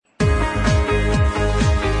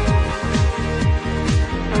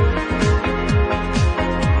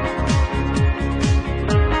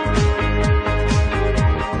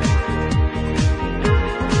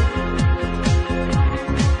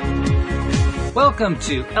Welcome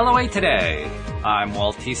to LOA Today. I'm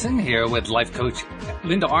Walt Thiessen here with life coach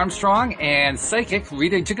Linda Armstrong and psychic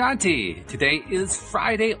Rita Giganti. Today is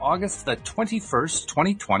Friday, August the 21st,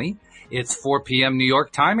 2020. It's 4 p.m. New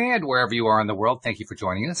York time, and wherever you are in the world, thank you for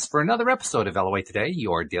joining us for another episode of LOA Today,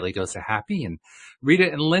 your daily dose of happy. And Rita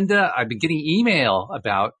and Linda, I've been getting email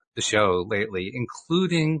about the show lately,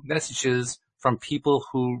 including messages from people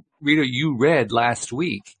who, Rita, you read last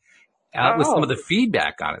week. With some of the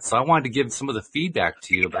feedback on it. So I wanted to give some of the feedback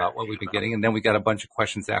to you about what we've been getting, and then we got a bunch of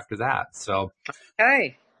questions after that. So,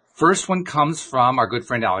 okay. First one comes from our good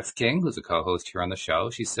friend Alex King, who's a co-host here on the show.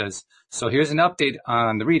 She says, so here's an update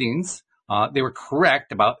on the readings. They were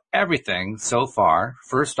correct about everything so far.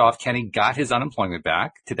 First off, Kenny got his unemployment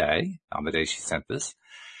back today, on the day she sent this.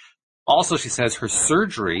 Also, she says her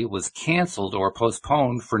surgery was canceled or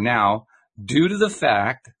postponed for now due to the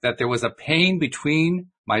fact that there was a pain between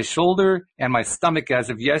my shoulder and my stomach as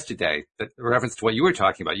of yesterday. That reference to what you were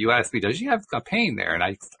talking about. You asked me, does she have a pain there? And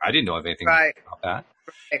I didn't know anything about that.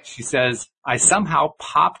 Right. She says, I somehow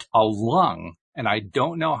popped a lung, and I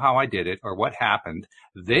don't know how I did it or what happened.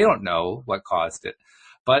 They don't know what caused it,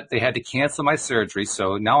 but they had to cancel my surgery.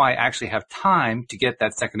 So now I actually have time to get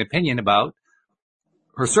that second opinion about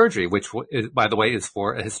her surgery, which, by the way, is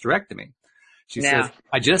for a hysterectomy. She says,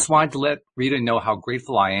 I just wanted to let Rita know how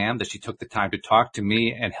grateful I am that she took the time to talk to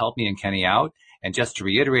me and help me and Kenny out. And just to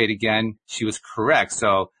reiterate again, she was correct.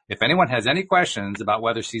 So if anyone has any questions about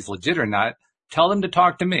whether she's legit or not, tell them to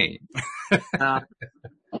talk to me.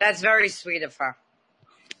 That's very sweet of her.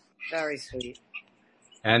 Very sweet.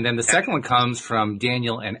 And then the second one comes from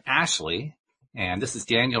Daniel and Ashley. And this is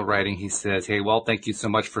Daniel writing. He says, hey, well, thank you so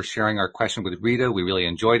much for sharing our question with Rita. We really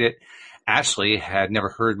enjoyed it. Ashley had never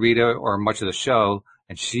heard Rita or much of the show,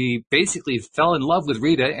 and she basically fell in love with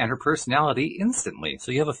Rita and her personality instantly.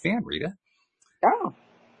 So you have a fan, Rita. Oh.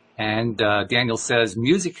 And Daniel says,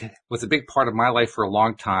 music was a big part of my life for a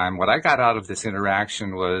long time. What I got out of this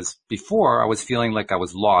interaction was before I was feeling like I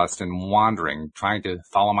was lost and wandering, trying to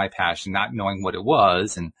follow my passion, not knowing what it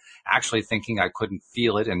was, and actually thinking I couldn't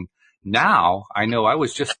feel it. And now I know I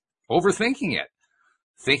was just overthinking it.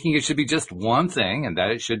 Thinking it should be just one thing and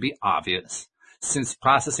that it should be obvious. Since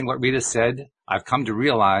processing what Rita said, I've come to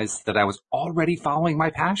realize that I was already following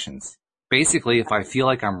my passions. Basically, if I feel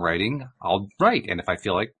like I'm writing, I'll write. And if I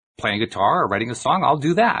feel like playing guitar or writing a song, I'll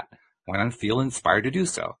do that when I feel inspired to do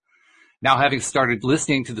so. Now, having started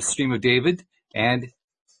listening to the Stream of David and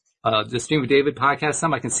the Stream of David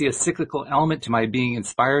podcast, I can see a cyclical element to my being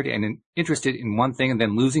inspired and interested in one thing and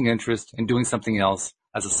then losing interest and doing something else,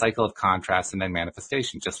 as a cycle of contrast and then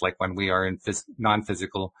manifestation, just like when we are in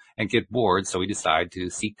non-physical and get bored, so we decide to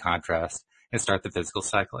seek contrast and start the physical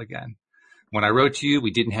cycle again. When I wrote to you,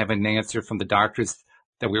 we didn't have an answer from the doctors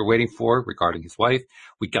that we were waiting for regarding his wife.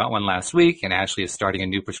 We got one last week, and Ashley is starting a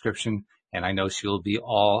new prescription, and I know she will be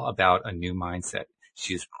all about a new mindset.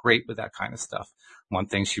 She is great with that kind of stuff. One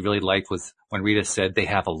thing she really liked was when Rita said they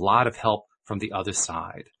have a lot of help from the other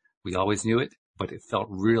side. We always knew it, but it felt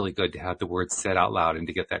really good to have the words said out loud and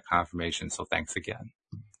to get that confirmation. So thanks again.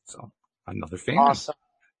 So another fan. Awesome.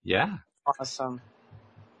 Yeah. Awesome.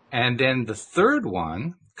 And then the third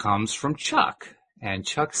one comes from Chuck. And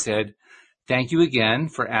Chuck said, thank you again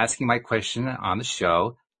for asking my question on the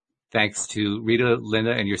show. Thanks to Rita,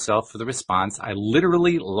 Linda, and yourself for the response. I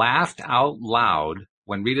literally laughed out loud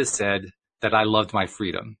when Rita said that I loved my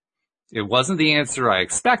freedom. It wasn't the answer I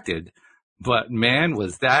expected, but man,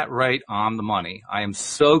 was that right on the money. I am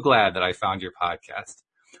so glad that I found your podcast.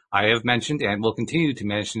 I have mentioned and will continue to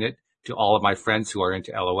mention it to all of my friends who are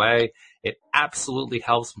into LOA. It absolutely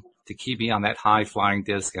helps to keep me on that high flying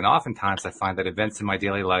disc. And oftentimes I find that events in my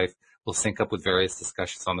daily life will sync up with various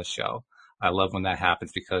discussions on the show. I love when that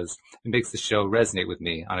happens because it makes the show resonate with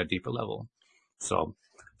me on a deeper level. So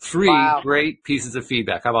 3 great pieces of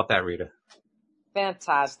feedback. How about that, Rita?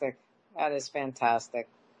 Fantastic. That is fantastic.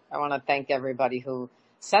 I want to thank everybody who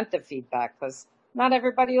sent the feedback because not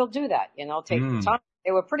everybody will do that. Take the time.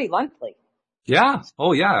 They were pretty lengthy. Yeah.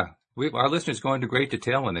 Oh, yeah. Our listeners go into great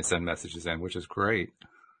detail when they send messages in, which is great.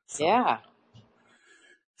 So. Yeah.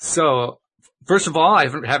 So, first of all, I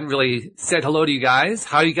haven't really said hello to you guys.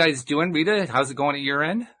 How are you guys doing, Rita? How's it going at your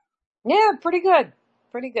end? Yeah, pretty good.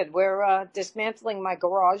 Pretty good. We're dismantling my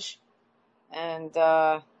garage, and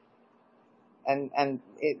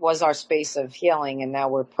it was our space of healing, and now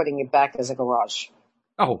we're putting it back as a garage.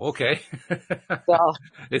 Oh, okay. So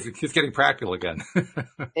it's getting practical again.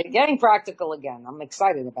 It's getting practical again. I'm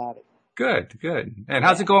excited about it. Good. And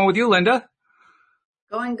how's it going with you, Linda?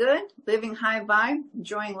 Going good. Living high vibe.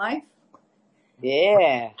 Enjoying life.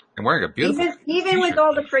 Yeah. And wearing a beautiful even with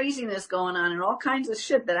all the craziness going on and all kinds of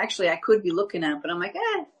shit that actually I could be looking at, but I'm like,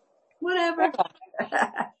 whatever.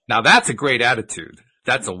 Now that's a great attitude.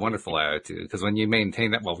 That's a wonderful attitude, because when you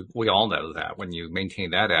maintain that, well, we all know that when you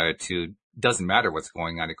maintain that attitude, doesn't matter what's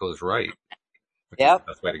going on, it goes right. Which is the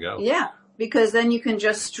best way to go. Yeah, because then you can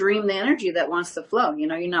just stream the energy that wants to flow. You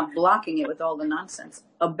know, you're not blocking it with all the nonsense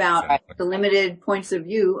about the limited points of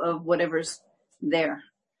view of whatever's there.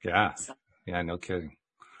 Yeah. Yeah, no kidding.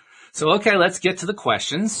 So, okay, let's get to the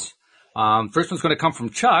questions. First one's going to come from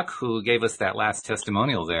Chuck, who gave us that last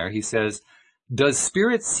testimonial there. He says, does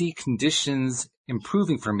Spirit see conditions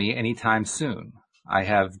improving for me anytime soon? I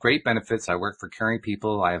have great benefits. I work for caring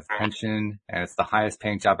people. I have pension, and it's the highest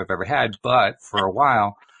paying job I've ever had. But for a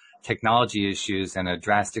while, technology issues and a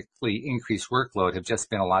drastically increased workload have just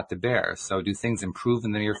been a lot to bear. So do things improve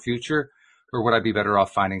in the near future, or would I be better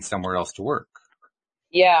off finding somewhere else to work?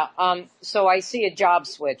 Yeah. So I see a job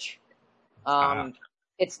switch.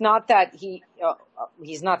 It's not that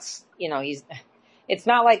he's not, it's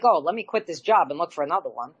not like, oh, let me quit this job and look for another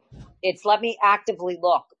one. It's let me actively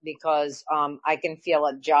look, because I can feel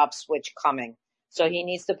a job switch coming. So he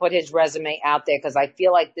needs to put his resume out there, because I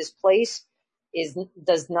feel like this place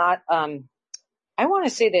does not, I want to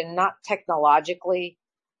say they're not technologically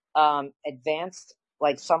advanced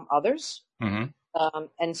like some others. Mm-hmm.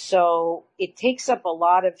 And so it takes up a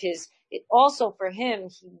lot of it also for him,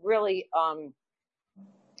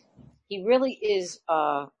 he really is,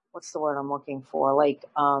 what's the word I'm looking for? Like,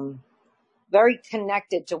 very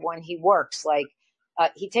connected to when he works. Like,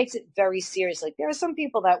 he takes it very seriously. There are some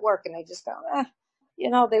people that work and they just go,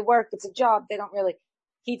 they work. It's a job. They don't really,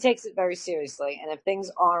 he takes it very seriously. And if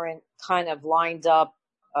things aren't kind of lined up,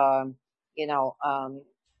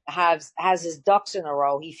 has his ducks in a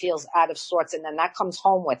row, he feels out of sorts, and then that comes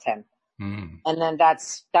home with him. And then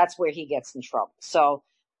that's where he gets in trouble. So,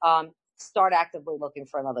 start actively looking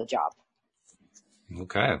for another job.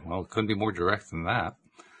 Okay. Well, it couldn't be more direct than that.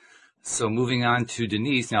 So moving on to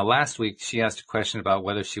Denise. Now, last week, she asked a question about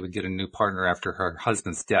whether she would get a new partner after her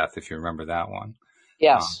husband's death, if you remember that one.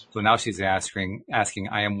 Yes. So now she's asking,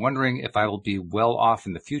 I am wondering if I will be well off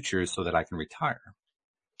in the future so that I can retire.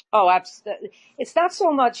 Oh, absolutely. It's not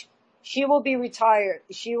so much she will retire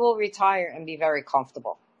and be very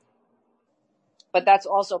comfortable. But that's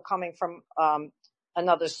also coming from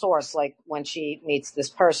another source, like when she meets this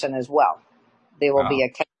person as well. There will be a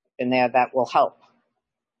connection there that will help.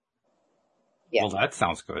 Yeah. Well, that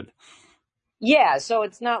sounds good. Yeah, so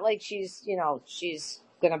it's not like she's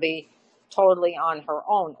going to be totally on her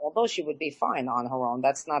own, although she would be fine on her own.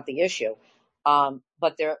 That's not the issue.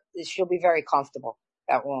 But she'll be very comfortable.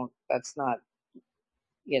 That's not,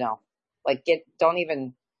 like don't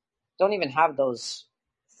even have those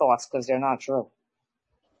thoughts, because they're not true.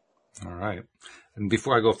 All right. And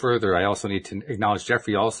before I go further, I also need to acknowledge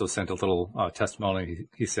Jeffrey also sent a little testimony.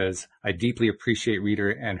 He says, I deeply appreciate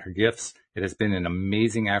Rita and her gifts. It has been an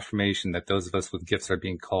amazing affirmation that those of us with gifts are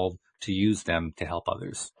being called to use them to help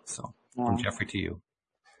others. So from Jeffrey to you.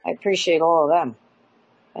 I appreciate all of them.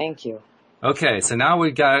 Thank you. Okay. So now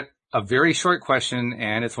we got a very short question,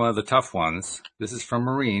 and it's one of the tough ones. This is from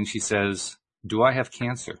Maureen. She says, do I have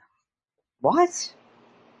cancer? What?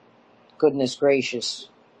 Goodness gracious.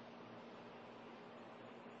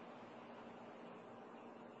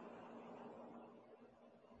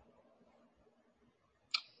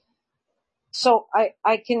 So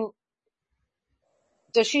I can,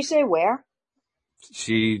 does she say where?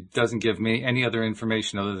 She doesn't give me any other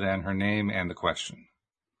information other than her name and the question.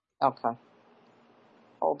 Okay.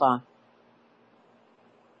 Hold on.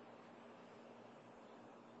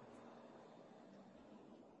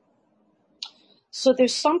 So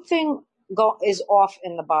there's something is off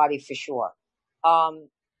in the body for sure. But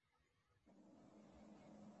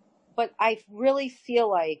I really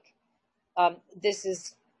feel like this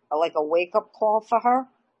is like a wake-up call for her,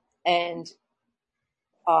 and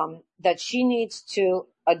that she needs to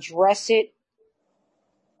address it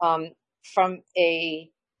from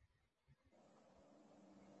a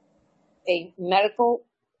medical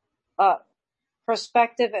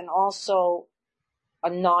perspective and also a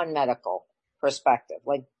non-medical perspective.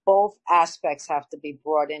 Like both aspects have to be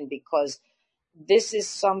brought in, because this is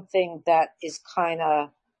something that is kind of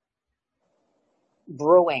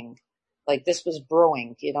brewing. Like this was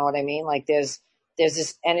brewing, you know what I mean? Like there's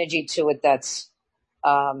this energy to it that's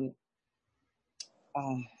and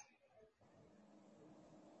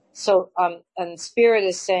Spirit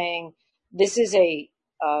is saying this is a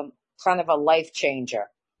kind of a life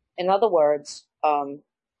changer. In other words,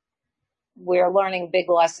 we're learning big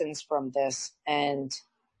lessons from this, and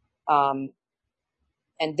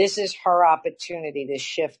And this is her opportunity to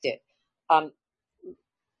shift it.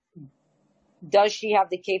 Does she have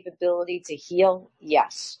the capability to heal?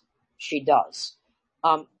 Yes, she does.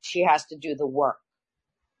 She has to do the work.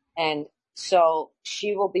 And so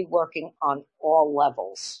she will be working on all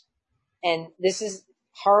levels. And this is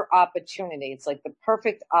her opportunity. It's like the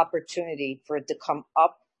perfect opportunity for it to come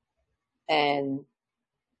up and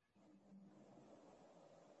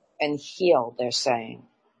heal, they're saying.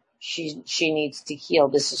 She needs to heal.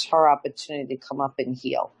 This is her opportunity to come up and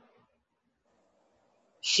heal.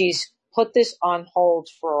 She's put this on hold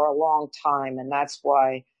for a long time, and that's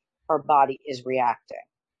why her body is reacting.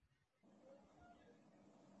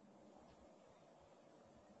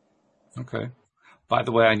 Okay. By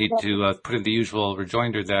the way, I need to put in the usual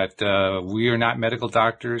rejoinder that we are not medical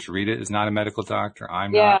doctors. Rita is not a medical doctor.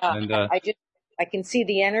 I'm not. Linda. I can see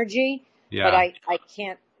the energy, but I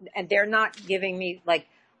can't, and they're not giving me, like,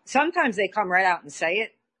 sometimes they come right out and say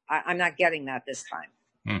it. I'm not getting that this time.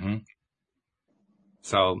 Mm-hmm.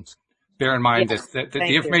 So bear in mind that the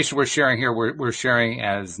information we're sharing here, we're sharing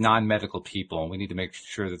as non-medical people. We need to make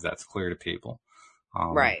sure that that's clear to people.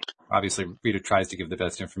 Right. Obviously, Rita tries to give the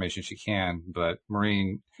best information she can, but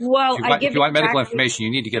Maureen, well, if you want medical information,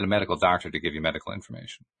 you need to get a medical doctor to give you medical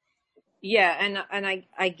information. Yeah, and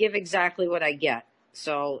I give exactly what I get.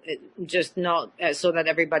 So just know, so that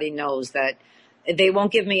everybody knows that they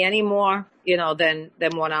won't give me any more, than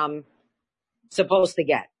what I'm supposed to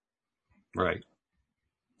get. Right.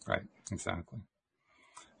 Right. Exactly.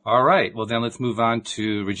 All right. Well, then let's move on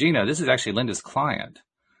to Regina. This is actually Linda's client.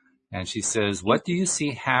 And she says, what do you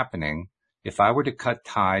see happening if I were to cut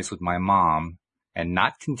ties with my mom and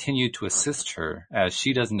not continue to assist her, as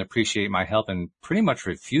she doesn't appreciate my help and pretty much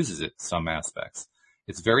refuses it in some aspects?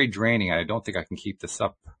 It's very draining. I don't think I can keep this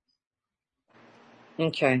up.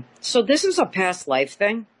 Okay. So this is a past life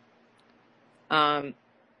thing.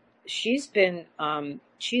 She's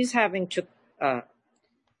having to,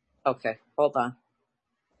 okay, hold on.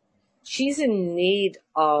 She's in need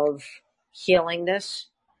of healing this.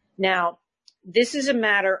 Now, this is a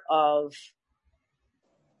matter of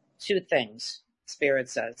two things, Spirit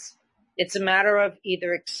says. It's a matter of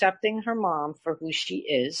either accepting her mom for who she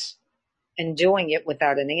is and doing it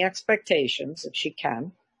without any expectations, if she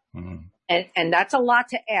can. Mm-hmm. And that's a lot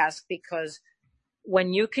to ask, because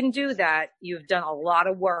when you can do that, you've done a lot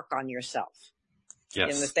of work on yourself. Yes.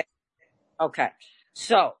 You understand? Okay.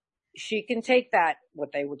 So she can take that,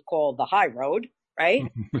 what they would call the high road,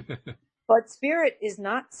 right? But Spirit is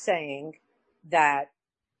not saying that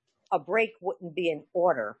a break wouldn't be in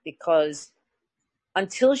order, because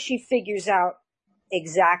until she figures out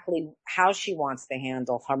exactly how she wants to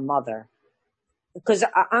handle her mother, because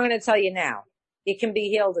I'm going to tell you now, it can be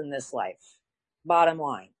healed in this life. Bottom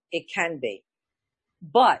line, it can be.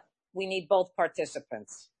 But we need both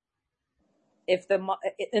participants.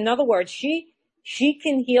 In other words, she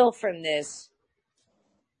can heal from this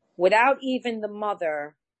without even the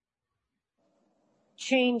mother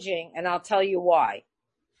changing, and I'll tell you why.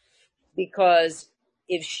 Because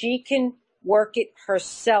if she can work it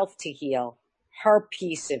herself to heal her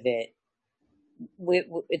piece of it,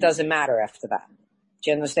 it doesn't matter after that. Do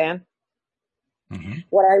you understand? Mm-hmm.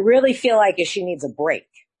 What I really feel like is she needs a break.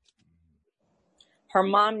 Her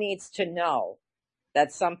mom needs to know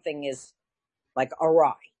that something is like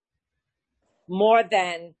awry. More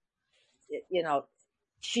than,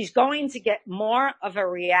 she's going to get more of a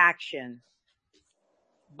reaction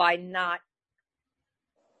by not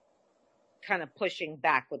kind of pushing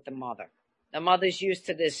back with the mother. The mother's used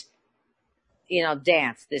to this,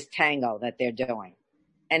 dance, this tango that they're doing.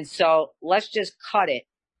 And so let's just cut it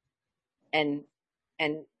and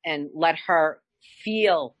let her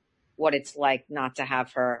feel what it's like not to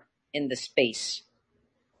have her in the space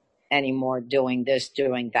anymore, doing this,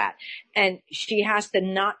 doing that. And she has to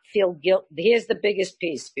not feel guilt. Here's the biggest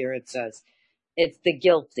piece, Spirit says. It's the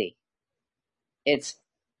guilty. It's,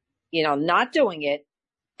 not doing it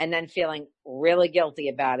and then feeling really guilty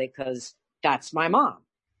about it because that's my mom.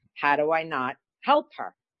 How do I not help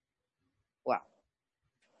her? Well,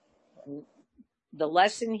 the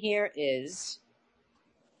lesson here is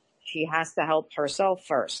she has to help herself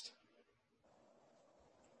first.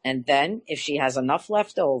 And then if she has enough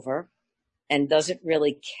left over and doesn't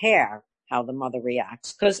really care how the mother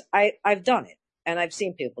reacts, because I've done it and I've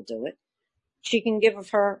seen people do it, she can give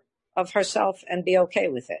of herself and be okay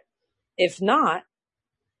with it. If not,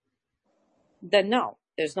 then no,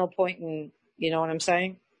 there's no point in, you know what I'm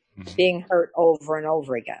saying? Mm-hmm. Being hurt over and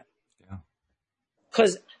over again. Yeah.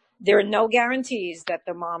 Because there are no guarantees that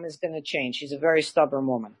the mom is going to change. She's a very stubborn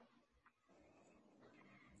woman.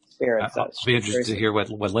 Spirit I'll says. be interested to hear what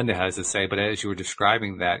Linda has to say, but as you were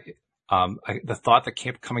describing that, the thought that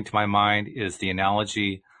kept coming to my mind is the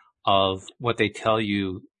analogy of what they tell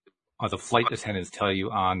you, or the flight attendants tell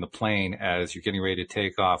you on the plane as you're getting ready to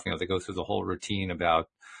take off. They go through the whole routine about,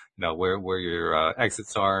 where your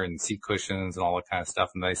exits are and seat cushions and all that kind of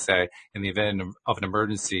stuff. And they say, in the event of an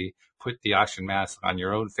emergency, put the oxygen mask on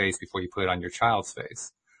your own face before you put it on your child's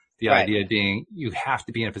face. The idea being you have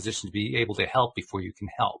to be in a position to be able to help before you can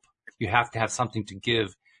help. You have to have something to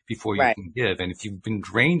give before you can give. And if you've been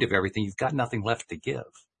drained of everything, you've got nothing left to give.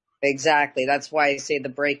 Exactly. That's why I say the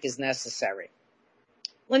break is necessary.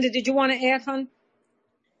 Linda, did you want to add, hon?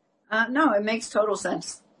 No, it makes total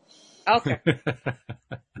sense. Okay.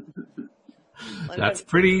 That's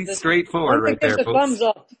pretty straightforward right there, folks. Thumbs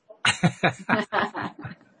up.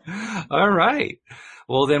 All right.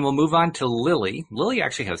 Well, then we'll move on to Lily. Lily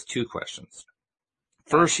actually has 2 questions.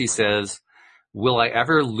 First, she says, will I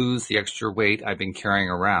ever lose the extra weight I've been carrying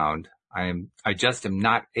around? I just am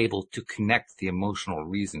not able to connect the emotional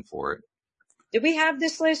reason for it. Did we have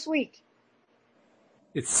this last week?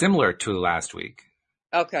 It's similar to last week.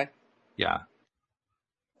 Okay. Yeah.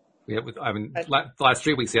 The last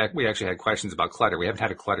 3 weeks, we actually had questions about clutter. We haven't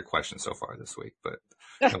had a clutter question so far this week, but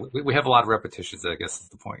we have a lot of repetitions, I guess is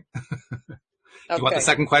the point. Do you want the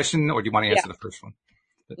second question, or do you want to answer the first one?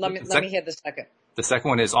 Let me hear the second. The second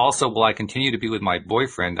one is also, will I continue to be with my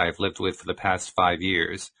boyfriend I've lived with for the past 5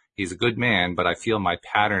 years? He's a good man, but I feel my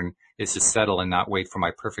pattern is to settle and not wait for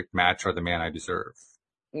my perfect match or the man I deserve.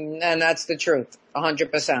 And that's the truth,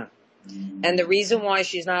 100%. And the reason why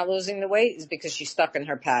she's not losing the weight is because she's stuck in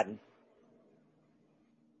her pattern.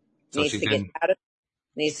 So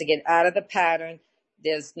needs to get out of the pattern.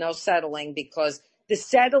 There's no settling, because the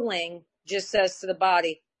settling just says to the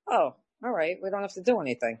body, oh, all right, we don't have to do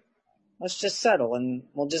anything. Let's just settle and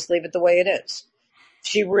we'll just leave it the way it is. If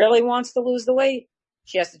she really wants to lose the weight,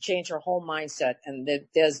 she has to change her whole mindset, and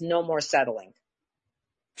there's no more settling.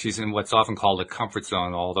 She's in what's often called a comfort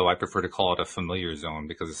zone, although I prefer to call it a familiar zone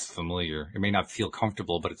because it's familiar. It may not feel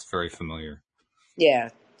comfortable, but it's very familiar. Yeah.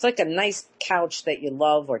 It's like a nice couch that you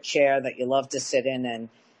love, or chair that you love to sit in, and,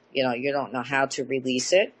 you don't know how to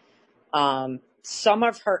release it. Some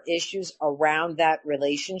of her issues around that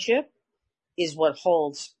relationship is what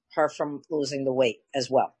holds her from losing the weight as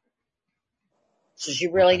well. So she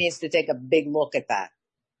really needs to take a big look at that.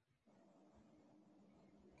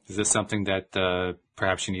 Is this something that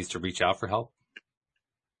perhaps she needs to reach out for help?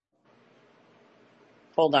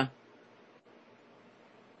 Hold on.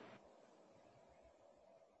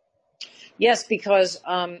 Yes, because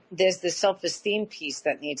there's the self-esteem piece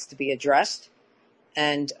that needs to be addressed.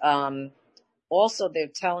 And also they're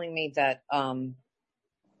telling me that,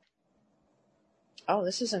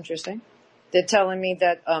 this is interesting. They're telling me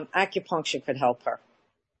that acupuncture could help her.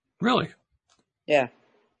 Really? Yeah.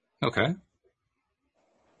 Okay.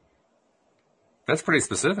 That's pretty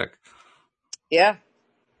specific. Yeah.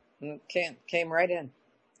 Came right in.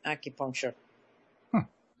 Acupuncture.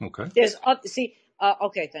 Okay. There's,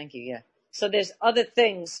 okay, thank you, yeah. So there's other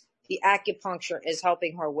things the acupuncture is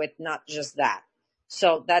helping her with, not just that.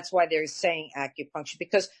 So that's why they're saying acupuncture,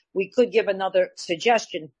 because we could give another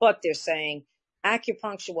suggestion, but they're saying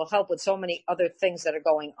acupuncture will help with so many other things that are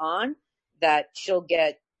going on that she'll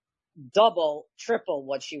get double, triple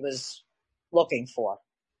what she was looking for.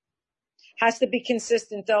 Has to be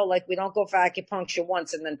consistent, though. Like, we don't go for acupuncture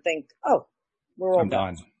once and then think, oh, we're all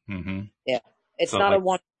done. Mm-hmm. Yeah. It's not a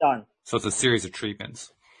one and done. So it's a series of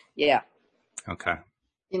treatments. Yeah. Okay.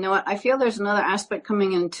 You know what? I feel there's another aspect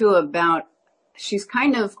coming in, too, about she's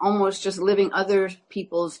kind of almost just living other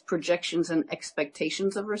people's projections and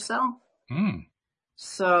expectations of herself. Mm.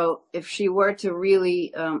 So if she were to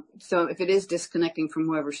really, so if it is disconnecting from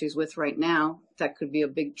whoever she's with right now, that could be a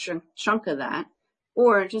big chunk of that.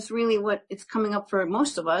 Or just really what it's coming up for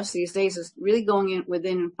most of us these days is really going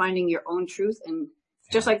within and finding your own truth. And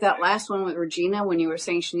just like that last one with Regina, when you were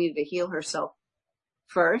saying she needed to heal herself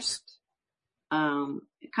first,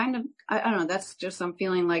 kind of, I don't know, that's just, I'm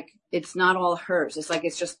feeling like it's not all hers. It's like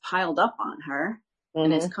it's just piled up on her,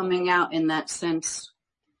 and it's coming out in that sense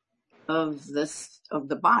of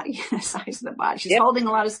the body, the size of the body. She's holding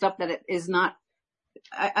a lot of stuff that it is not,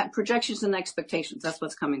 projections and expectations. That's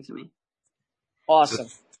what's coming to me. Awesome.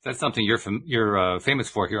 That's something you're famous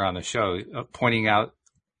for here on the show, pointing out,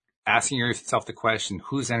 asking yourself the question,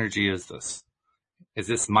 whose energy is this? Is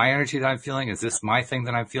this my energy that I'm feeling? Is this my thing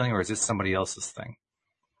that I'm feeling? Or is this somebody else's thing?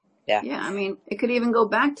 Yeah. Yeah. I mean, it could even go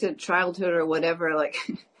back to childhood or whatever, like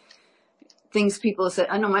things people said.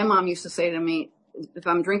 I know my mom used to say to me, if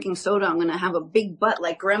I'm drinking soda, I'm going to have a big butt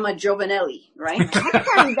like Grandma Giovanelli, right?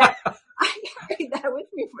 I carried that with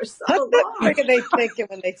me for so What long. are they thinking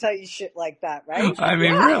when they tell you shit like that, right? I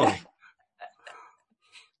mean, really.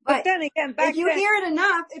 But then again, if you hear it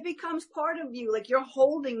enough, it becomes part of you. Like you're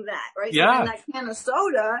holding that, right? Yeah. So then that can of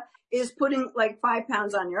soda is putting like 5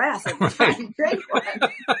 pounds on your ass every time you drink one.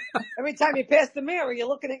 Every time you pass the mirror, you're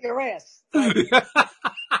looking at your ass. Like,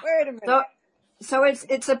 wait a minute. So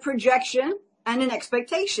it's a projection and an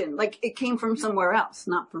expectation. Like it came from somewhere else,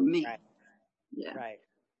 not from me. Right. Yeah. Right.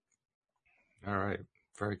 All right.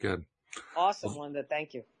 Very good. Awesome, Linda.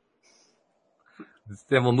 Thank you.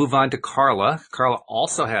 Then we'll move on to Carla. Carla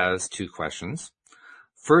also has 2 questions.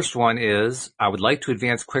 First one is, I would like to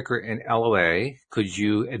advance quicker in LOA. Could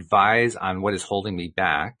you advise on what is holding me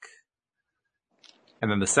back? And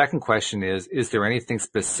then the second question is there anything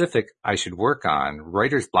specific I should work on?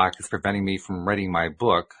 Writer's block is preventing me from writing my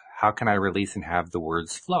book. How can I release and have the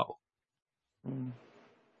words flow?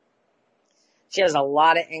 She has a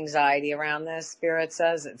lot of anxiety around this, Spirit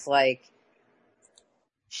says. It's like,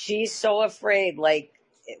 she's so afraid, like,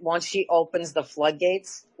 once she opens the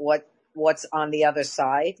floodgates, what's on the other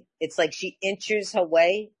side. It's like she inches her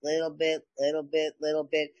way, little bit,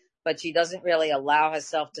 but she doesn't really allow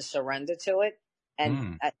herself to surrender to it.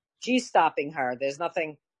 And she's stopping her.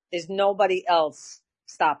 There's nobody else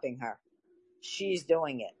stopping her. She's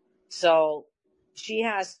doing it. So she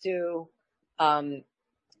has to,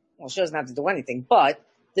 she doesn't have to do anything, but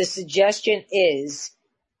the suggestion is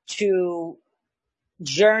to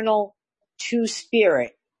journal to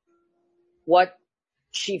Spirit what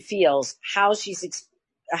she feels, how she's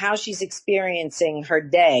experiencing her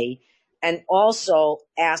day, and also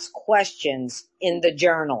ask questions in the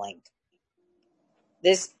journaling.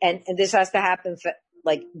 This has to happen for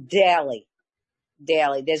like daily.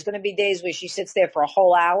 There's going to be days where she sits there for a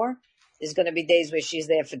whole hour. There's going to be days where she's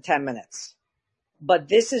there for 10 minutes. But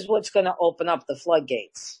this is what's going to open up the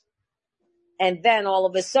floodgates. And then all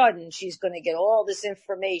of a sudden, she's going to get all this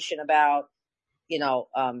information about,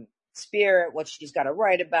 Spirit, what she's got to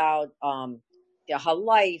write about, her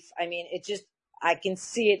life. I mean, I can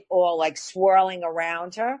see it all like swirling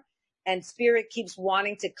around her, and Spirit keeps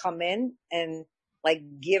wanting to come in and like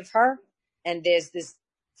give her. And there's this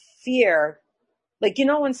fear, like,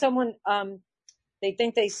 when someone, they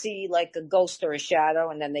think they see like a ghost or a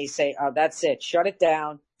shadow, and then they say, oh, that's it. Shut it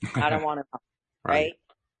down. I don't want to know. Right.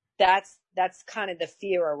 That's kind of the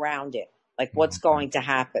fear around it. Like what's going to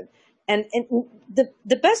happen. And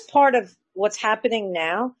the best part of what's happening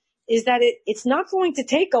now is that it's not going to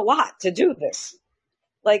take a lot to do this.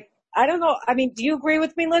 Like, I don't know. I mean, do you agree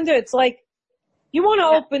with me, Linda? It's like, you want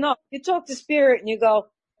to open up, you talk to Spirit and you go,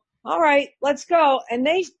 all right, let's go. And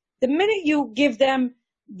the minute you give them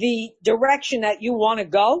the direction that you want to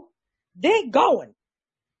go, they're going.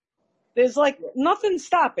 There's like nothing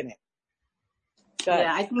stopping it.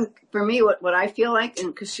 Yeah, I think for me, what I feel like,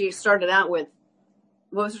 and because she started out with,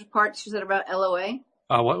 what was the part she said about LOA?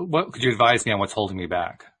 What could you advise me on what's holding me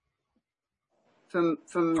back? From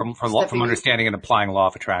understanding and applying law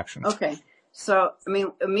of attraction. Okay. So, I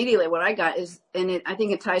mean, immediately what I got is, and I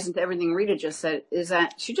think it ties into everything Rita just said, is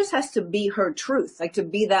that she just has to be her truth, like to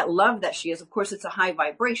be that love that she is. Of course, it's a high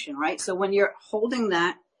vibration, right? So when you're holding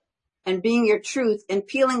that and being your truth and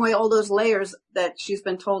peeling away all those layers that she's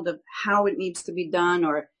been told of how it needs to be done,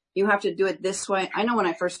 or you have to do it this way. I know when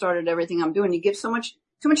I first started everything I'm doing, you give too much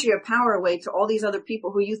of your power away to all these other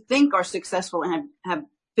people who you think are successful and have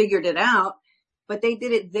figured it out, but they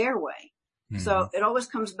did it their way. So it always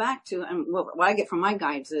comes back to, and what I get from my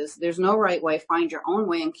guides is there's no right way, find your own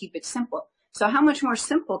way and keep it simple. So how much more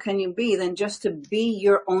simple can you be than just to be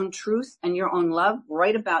your own truth and your own love?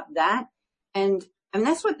 Write about that. And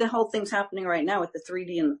that's what the whole thing's happening right now with the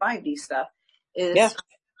 3D and the 5D stuff is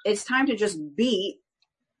It's time to just be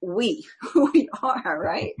who we are,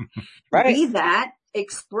 right? Right. Be that,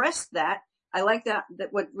 express that. I like that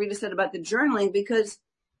what Rita said about the journaling, because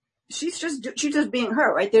she's just being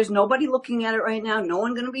her, right? There's nobody looking at it right now. No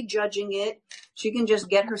one going to be judging it. She can just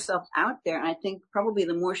get herself out there. And I think probably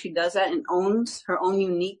the more she does that and owns her own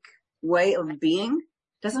unique way of being,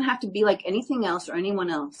 doesn't have to be like anything else or anyone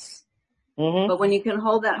else. Mm-hmm. But when you can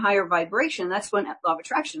hold that higher vibration, that's when law of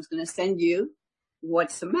attraction is going to send you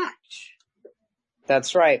what's a match.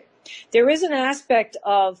 That's right. There is an aspect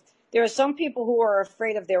of, there are some people who are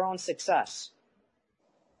afraid of their own success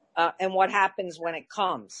and what happens when it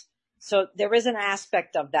comes. So there is an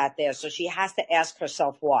aspect of that there. So she has to ask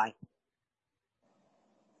herself why.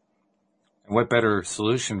 And what better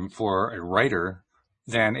solution for a writer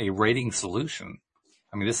than a rating solution?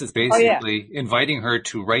 I mean, this is basically inviting her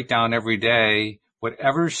to write down every day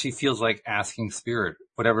whatever she feels like asking Spirit,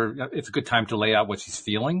 whatever. It's a good time to lay out what she's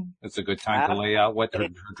feeling. It's a good time to lay out what her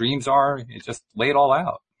dreams are. Just lay it all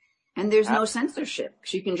out. And there's no censorship.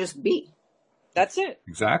 She can just be. That's it.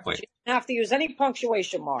 Exactly. She doesn't have to use any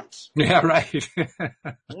punctuation marks. Yeah, right.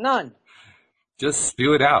 None. Just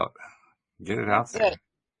spew it out. Get it out there.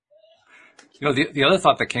 You know, the other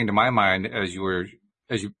thought that came to my mind as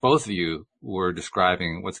both of you were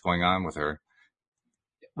describing what's going on with her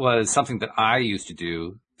was something that I used to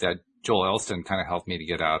do that Joel Elston kind of helped me to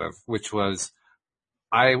get out of, which was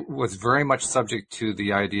I was very much subject to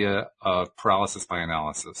the idea of paralysis by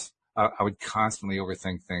analysis. I would constantly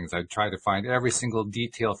overthink things. I'd try to find every single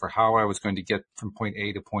detail for how I was going to get from point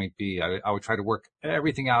A to point B. I would try to work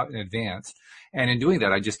everything out in advance. And in doing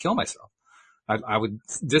that, I'd just kill myself. I would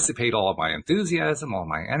dissipate all of my enthusiasm, all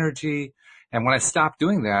my energy. And when I stopped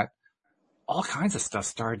doing that, all kinds of stuff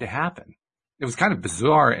started to happen. It was kind of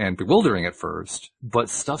bizarre and bewildering at first, but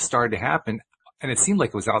stuff started to happen, and it seemed like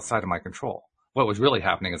it was outside of my control. What was really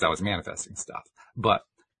happening is I was manifesting stuff. But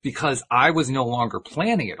because I was no longer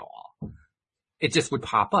planning it all, it just would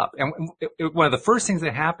pop up. And one of the first things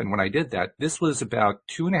that happened when I did that, this was about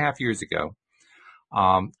 2.5 years ago,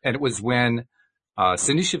 and it was when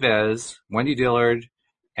Cindy Chavez, Wendy Dillard,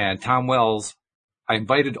 and Tom Wells, I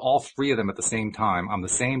invited all three of them at the same time on the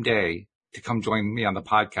same day to come join me on the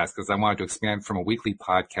podcast because I wanted to expand from a weekly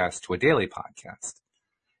podcast to a daily podcast.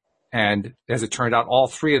 And as it turned out, all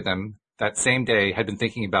three of them that same day had been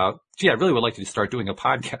thinking about, gee, I really would like to start doing a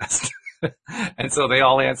podcast. And so they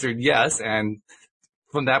all answered yes. And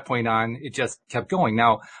from that point on, it just kept going.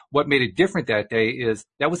 Now, what made it different that day is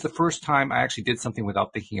that was the first time I actually did something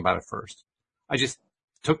without thinking about it first. I just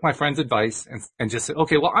took my friend's advice and just said,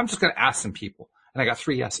 okay, well, I'm just going to ask some people. And I got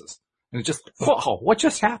 3 yeses. And it just, whoa, what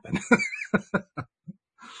just happened?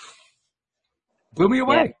 Blew me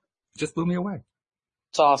away. Yeah. Just blew me away.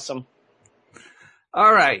 It's awesome.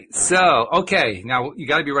 All right. So, okay. Now you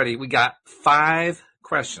got to be ready. We got 5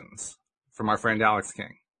 questions from our friend Alex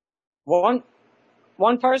King. One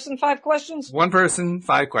person, 5 questions? One person,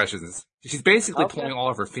 5 questions. She's basically pulling all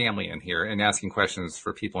of her family in here and asking questions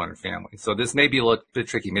for people in her family. So this may be a little bit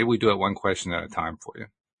tricky. Maybe we do it one question at a time for you.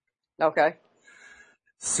 Okay.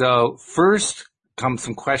 So first comes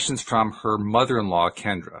some questions from her mother-in-law,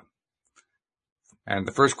 Kendra. And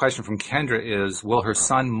the first question from Kendra is, will her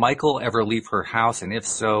son Michael ever leave her house? And if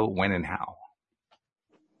so, when and how?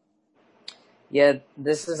 Yeah,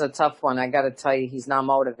 this is a tough one. I got to tell you, he's not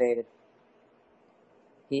motivated.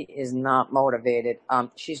 He is not motivated.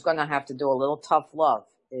 She's going to have to do a little tough love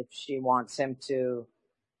if she wants him to,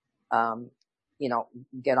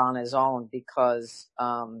 get on his own because,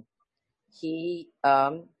 he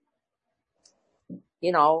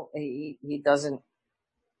doesn't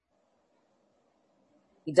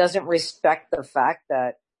respect the fact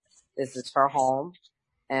that this is her home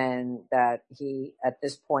and that he, at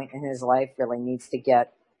this point in his life, really needs to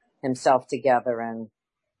get himself together and,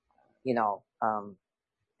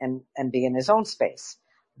 and be in his own space.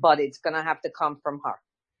 But it's going to have to come from her.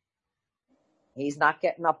 He's not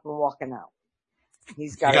getting up and walking out. You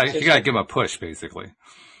got to give him a push, basically.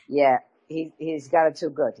 Yeah. He's got it too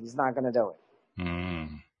good. He's not going to do it.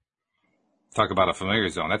 Talk about a familiar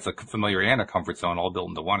zone. That's a familiar and a comfort zone all built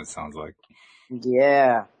into one, it sounds like.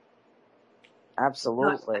 Yeah.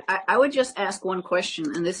 Absolutely. I would just ask one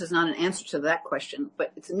question, and this is not an answer to that question,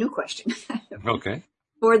 but it's a new question. Okay.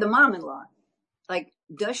 For the mom-in-law,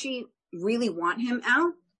 does she really want him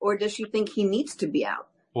out, or does she think he needs to be out?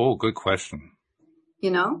 Oh, good question.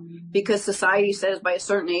 Because society says by a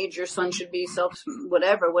certain age, your son should be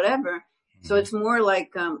whatever. So it's more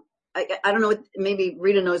like, I don't know, maybe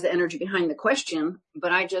Rita knows the energy behind the question,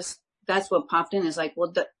 but that's what popped in is like,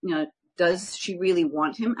 well, does she really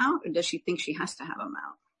want him out, or does she think she has to have him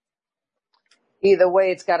out? Either way,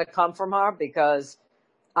 it's got to come from her because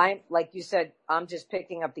like you said, I'm just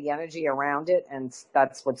picking up the energy around it, and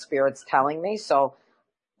that's what Spirit's telling me. So,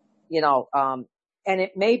 and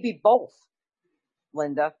it may be both,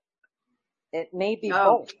 Linda. It may be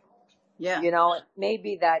both. Yeah. It may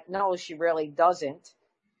be that, no, she really doesn't.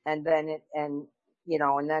 And then and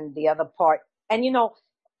then the other part, and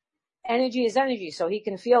energy is energy. So he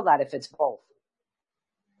can feel that if it's both.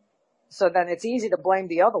 So then it's easy to blame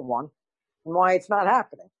the other one and why it's not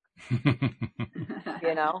happening.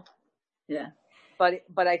 Yeah. But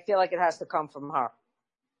I feel like it has to come from her.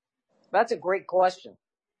 That's a great question.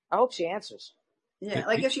 I hope she answers. Yeah.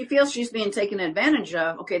 Like if she feels she's being taken advantage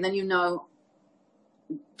of, okay, then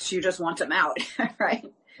she just wants him out. Right.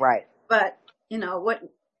 Right. But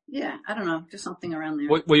Yeah, I don't know, just something around there.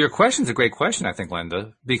 Well, your question's a great question, I think,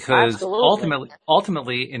 Linda, because Absolutely.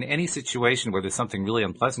 ultimately, in any situation where there's something really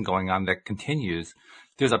unpleasant going on that continues,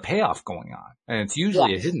 there's a payoff going on, and it's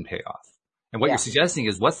usually a Yes. hidden payoff. And what you're Yes. suggesting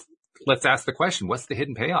is, let's ask the question, what's the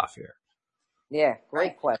hidden payoff here? Yeah. Great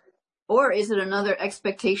Right. question. Or is it another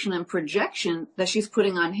expectation and projection that she's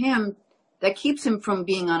putting on him that keeps him from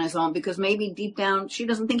being on his own? Because maybe deep down she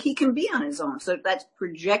doesn't think he can be on his own. So that's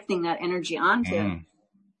projecting that energy onto him.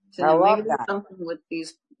 So I love maybe there's that. something with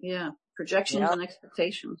these, projections Yep. and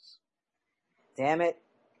expectations. Damn it.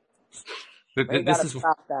 Th- We th- This gotta is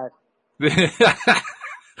stop that.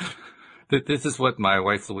 this is what my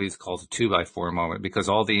wife Louise calls a 2x4 moment, because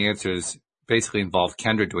all the answers basically involve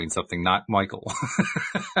Kendra doing something, not Michael.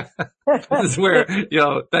 This is where,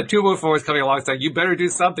 that 2x4 is coming along saying, you better do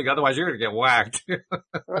something, otherwise you're going to get whacked.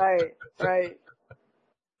 Right.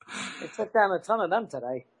 It took down a ton of them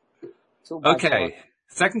today. 2x4. Okay.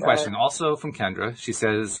 Second question, also from Kendra. She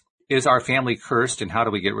says, is our family cursed and how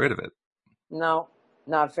do we get rid of it? No,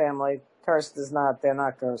 not family. Cursed is not. They're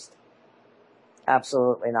not cursed.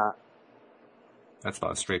 Absolutely not. That's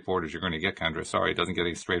about as straightforward as you're going to get, Kendra. Sorry, it doesn't get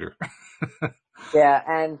any straighter. Yeah,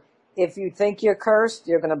 and if you think you're cursed,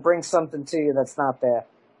 you're going to bring something to you that's not there.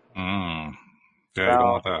 Yeah, you don't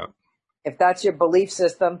want that. If that's your belief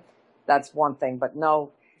system, that's one thing. But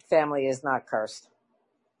no, family is not cursed.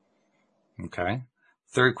 Okay.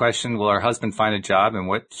 Third question, will our husband find a job and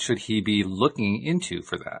what should he be looking into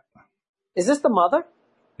for that? Is this the mother?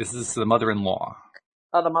 This is the mother-in-law.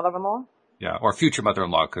 Oh, the mother-in-law? Yeah, or future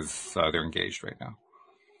mother-in-law because they're engaged right now.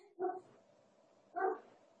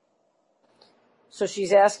 So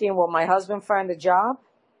she's asking, will my husband find a job?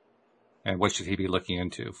 And what should he be looking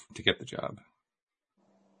into to get the job?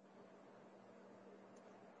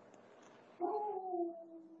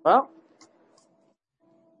 Well,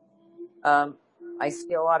 I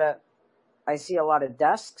see a lot of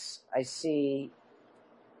desks. I see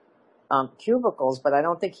cubicles, but I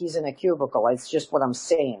don't think he's in a cubicle. It's just what I'm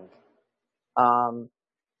seeing.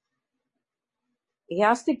 He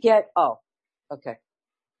has to get. Oh, okay.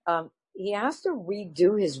 He has to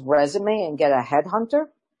redo his resume and get a headhunter.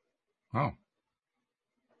 Oh.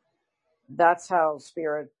 That's how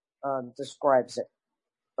Spirit describes it.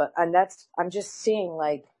 I'm just seeing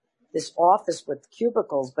like this office with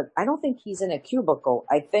cubicles, but I don't think he's in a cubicle.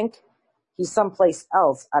 I think he's someplace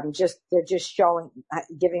else. They're just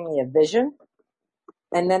giving me a vision.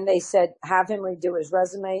 And then they said, have him redo his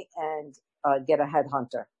resume and get a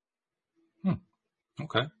headhunter.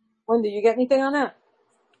 Okay. Linda, you get anything on that?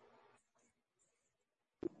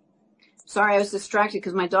 Sorry, I was distracted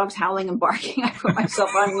because my dog's howling and barking. I put myself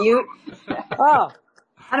on mute. Oh.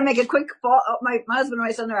 I had to make a quick call. Oh, my husband and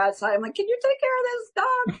my son are outside. I'm like, can you take care of this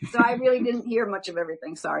dog? So I really didn't hear much of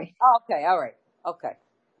everything. Sorry. Oh, okay. All right. Okay.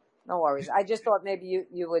 No worries. I just thought maybe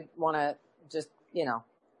you would want to just,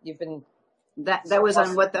 you've been. That was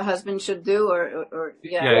on what the husband should do or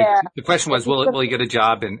yeah. Yeah. The question was, will he get a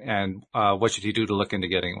job and what should he do to look into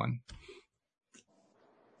getting one?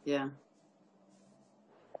 Yeah.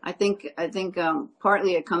 I think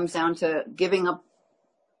partly it comes down to giving up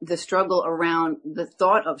the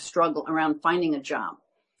thought of struggle around finding a job.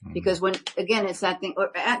 Because it's that thing,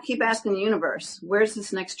 keep asking the universe, where's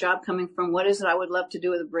this next job coming from? What is it I would love to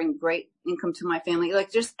do to bring great income to my family?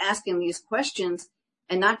 Like just asking these questions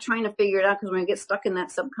and not trying to figure it out, because when you get stuck in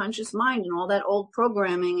that subconscious mind and all that old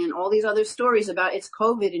programming and all these other stories about it's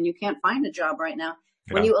COVID and you can't find a job right now,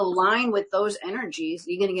 when you align with those energies,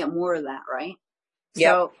 you're going to get more of that, right? Yep.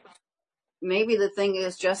 So maybe the thing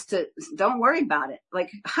is just to don't worry about it.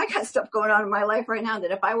 Like I got stuff going on in my life right now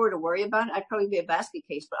that if I were to worry about it, I'd probably be a basket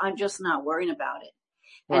case, but I'm just not worrying about it.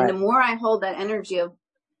 Right. And the more I hold that energy of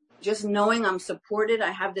just knowing I'm supported,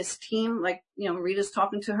 I have this team, like, Rita's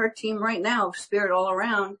talking to her team right now, Spirit all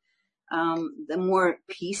around, the more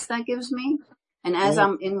peace that gives me. And as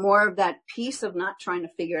I'm in more of that peace of not trying to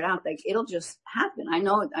figure it out, like it'll just happen. I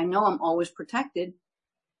know I'm always protected.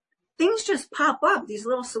 Things just pop up, these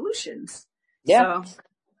little solutions. Yeah. So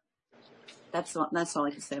that's all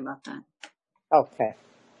I can say about that. Okay.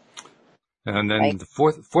 And then the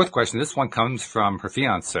fourth question, this one comes from her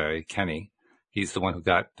fiance, Kenny. He's the one who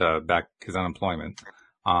got back his unemployment.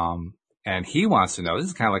 And he wants to know, this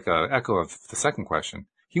is kind of like an echo of the second question.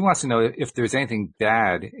 He wants to know if there's anything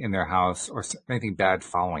bad in their house or anything bad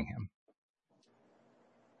following him.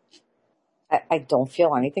 I don't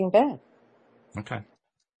feel anything bad. Okay.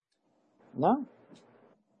 No.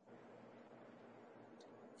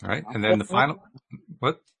 All right. And then the final,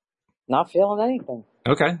 what? Not feeling anything.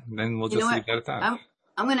 Okay. Then we'll just leave that at that.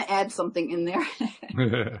 I'm going to add something in there.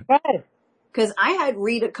 Go ahead. Because I had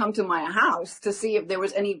Rita come to my house to see if there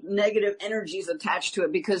was any negative energies attached to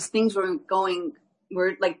it, because things were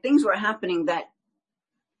happening that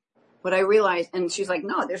what I realized, and she's like,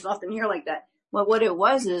 no, there's nothing here like that. Well, what it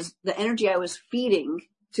was is the energy I was feeding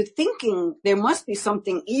to thinking there must be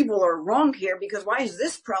something evil or wrong here, because why is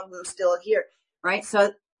this problem still here? Right.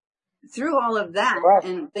 So through all of that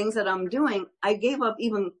and things that I'm doing, I gave up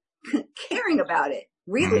even caring about it,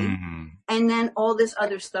 really. Mm-hmm. And then all this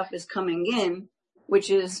other stuff is coming in, which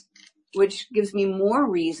gives me more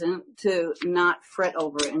reason to not fret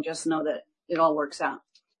over it and just know that it all works out.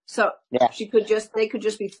 So they could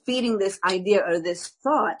just be feeding this idea or this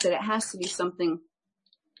thought that it has to be something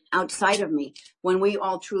outside of me, when we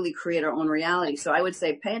all truly create our own reality. So I would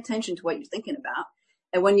say, pay attention to what you're thinking about.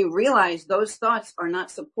 And when you realize those thoughts are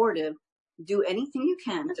not supportive, do anything you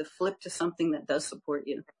can to flip to something that does support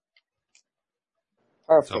you.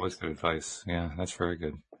 Perfect. That's always good advice. Yeah, that's very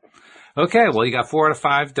good. Okay, well, you got 4 out of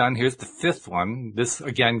 5 done. Here's the 5th one. This,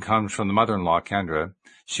 again, comes from the mother-in-law, Kendra.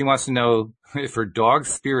 She wants to know if her dog's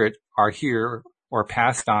spirit are here or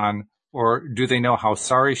passed on, or do they know how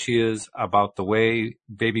sorry she is about the way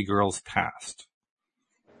baby girls passed?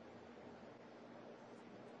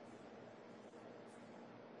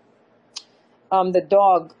 The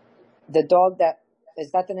dog that,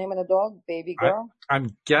 is that the name of the dog? Baby girl?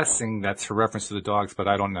 I'm guessing that's her reference to the dogs, but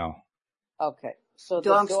I don't know. Okay. So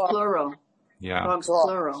dogs plural. Yeah. Dogs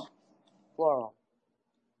plural. Plural.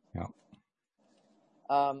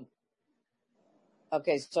 Yeah.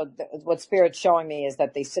 Okay, so what Spirit's showing me is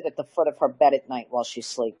that they sit at the foot of her bed at night while she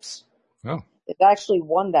sleeps. Oh. It's actually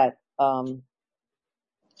one that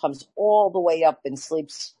comes all the way up and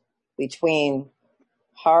sleeps between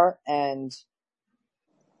her and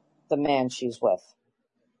the man she's with.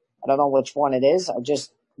 I don't know which one it is. I'm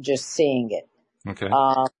just seeing it. Okay.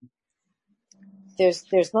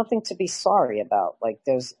 There's nothing to be sorry about. Like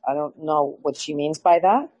I don't know what she means by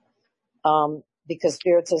that. Because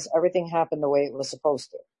Spirit says everything happened the way it was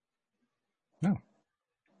supposed to. No.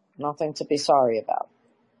 Nothing to be sorry about.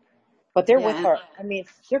 But they're with her. I mean,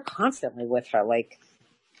 they're constantly with her. Like,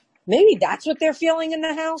 maybe that's what they're feeling in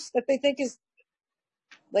the house that they think is,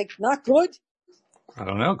 like, not good. I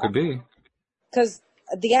don't know. Could be. Because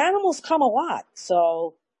the animals come a lot.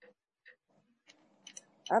 So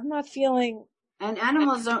I'm not feeling... And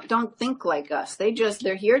animals don't think like us. They're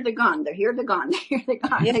here, they're gone. They're here, they're gone. They're here, they're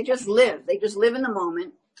gone. Yeah. They just live. They just live in the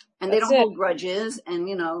moment. And they don't hold grudges. And,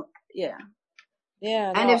 yeah.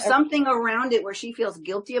 Yeah. And if something around it where she feels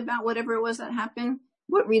guilty about whatever it was that happened,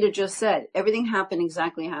 what Rita just said, everything happened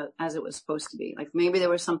exactly as it was supposed to be. Like maybe there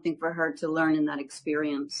was something for her to learn in that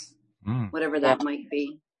experience, whatever that might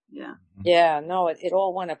be. Yeah. Yeah, no, it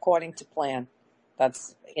all went according to plan.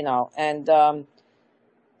 That's, and,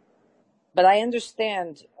 but I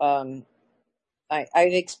understand, I've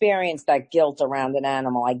experienced that guilt around an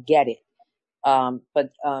animal. I get it.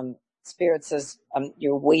 But Spirit says,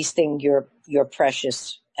 you're wasting your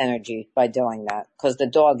precious energy by doing that, because the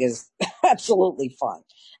dog is absolutely fun.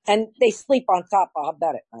 And they sleep on top of her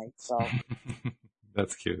bed at night, so.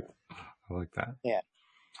 That's cute. I like that. Yeah.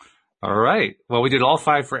 All right. Well, we did all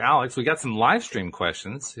 5 for Alex. We got some live stream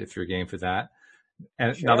questions, if you're game for that.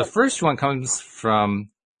 And Now the first one comes from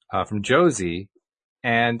Josie,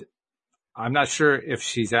 and I'm not sure if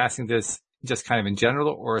she's asking this just kind of in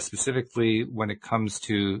general or specifically when it comes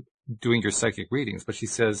to doing your psychic readings, but she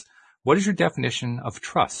says, what is your definition of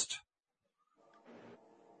trust?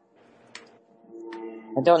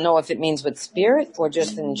 I don't know if it means with Spirit or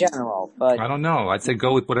just in general, but... I don't know. I'd say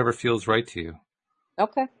go with whatever feels right to you.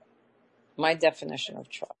 Okay. My definition of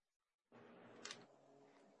trust.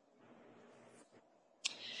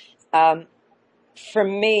 For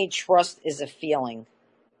me, trust is a feeling.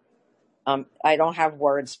 I don't have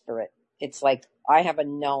words for it. It's like I have a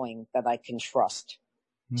knowing that I can trust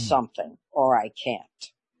something or I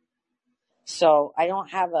can't. So I don't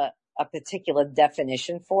have a particular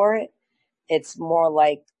definition for it. It's more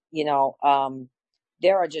like,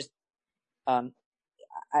 there are just, and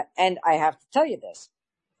I have to tell you this,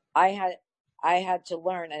 I had to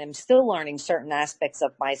learn, and I'm still learning certain aspects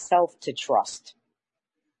of myself to trust.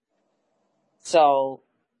 So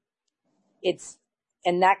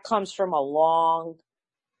and that comes from a long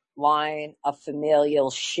line of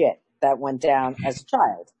familial shit that went down as a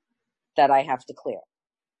child that I have to clear.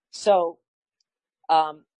 So,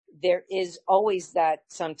 there is always that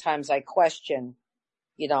sometimes I question,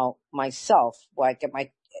 myself, like,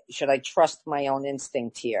 should I trust my own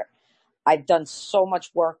instinct here? I've done so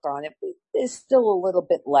much work on it, but there's still a little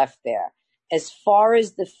bit left there. As far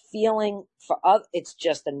as the feeling for it's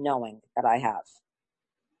just a knowing that I have.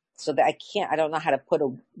 So that I don't know how to put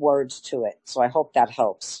words to it. So I hope that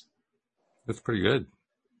helps. That's pretty good.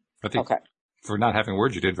 I think Okay. For not having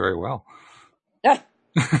words, you did very well.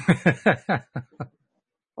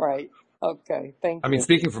 Right. Okay. Thank you. I mean,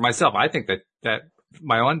 speaking for myself, I think that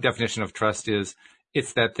my own definition of trust is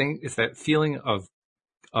it's that feeling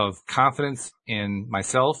of confidence in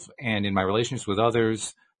myself and in my relationships with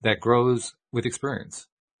others that grows with experience.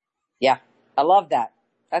 Yeah. I love that.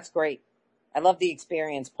 That's great. I love the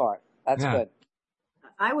experience part. That's good.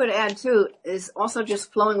 I would add too, is also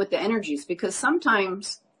just flowing with the energies, because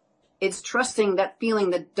sometimes it's trusting that feeling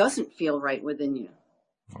that doesn't feel right within you.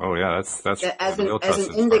 Oh yeah, that's as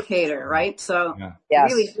an indicator, right? So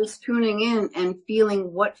really just tuning in and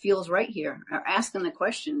feeling what feels right here, or asking the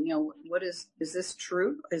question, what is this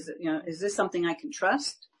true? Is it, is this something I can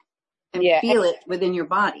trust? And feel it within your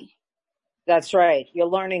body. That's right. You're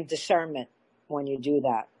learning discernment when you do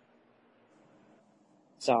that.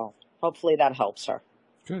 So hopefully that helps her.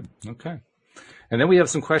 Good. Okay. And then we have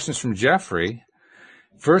some questions from Jeffrey.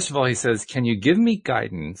 First of all, he says, can you give me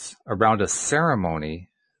guidance around a ceremony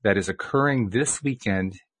that is occurring this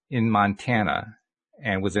weekend in Montana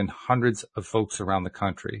and within hundreds of folks around the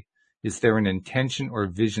country? Is there an intention or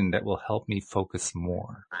vision that will help me focus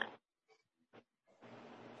more?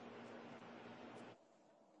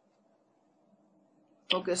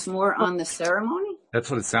 Focus more on the ceremony?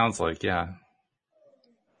 That's what it sounds like, yeah.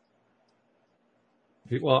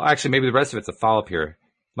 Well, actually, maybe the rest of it's a follow-up here.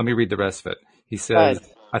 Let me read the rest of it. He says,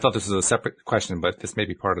 I thought this was a separate question, but this may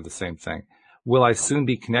be part of the same thing. Will I soon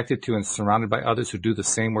be connected to and surrounded by others who do the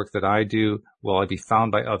same work that I do? Will I be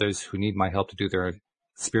found by others who need my help to do their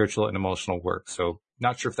spiritual and emotional work? So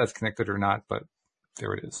not sure if that's connected or not, but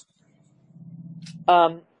there it is.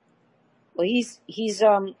 Well, he's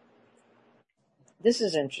this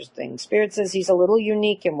is interesting. Spirit says he's a little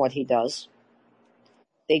unique in what he does.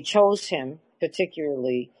 They chose him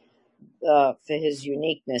particularly for his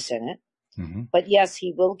uniqueness in it. Mm-hmm. But yes,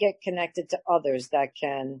 he will get connected to others that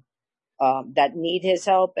can, that need his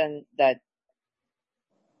help, and that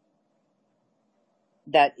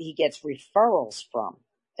he gets referrals from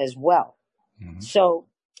as well. Mm-hmm. So,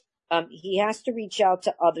 he has to reach out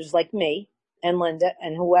to others like me and Linda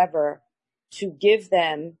and whoever to give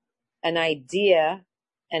them an idea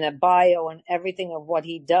and a bio and everything of what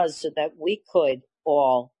he does so that we could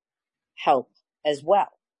all help as well.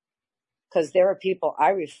 Because there are people I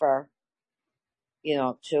refer,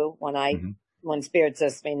 to when Spirit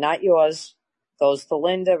says to me, not yours, goes to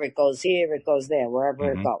Linda, it goes here, it goes there,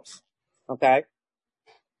 wherever it goes. Okay?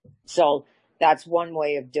 So that's one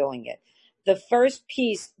way of doing it. The first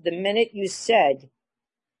piece, the minute you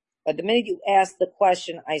asked the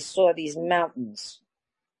question, I saw these mountains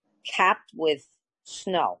capped with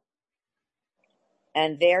snow.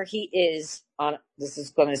 And there he is this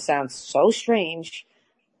is going to sound so strange,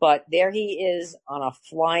 but there he is on a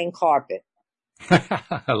flying carpet.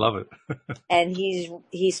 I love it. And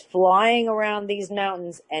he's flying around these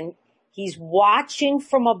mountains, and he's watching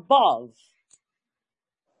from above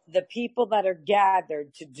the people that are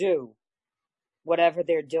gathered to do whatever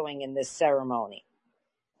they're doing in this ceremony.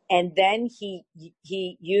 And then he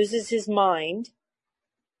uses his mind,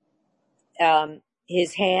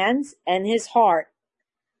 his hands and his heart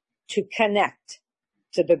to connect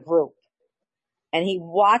to the group. And he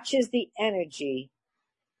watches the energy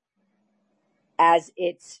as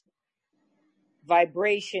its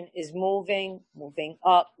vibration is moving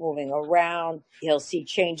up, moving around. He'll see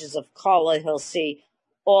changes of color. He'll see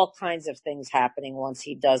all kinds of things happening once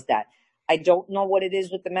he does that. I don't know what it is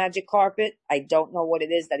with the magic carpet. I don't know what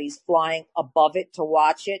it is that he's flying above it to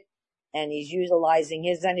watch it. And he's utilizing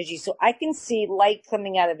his energy. So I can see light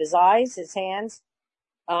coming out of his eyes, his hands.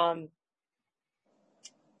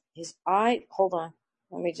 His eye, hold on.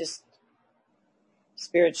 Let me just,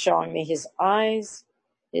 Spirit showing me his eyes,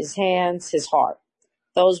 his hands, his heart.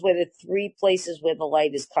 Those were the three places where the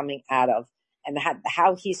light is coming out of, and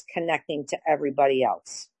how he's connecting to everybody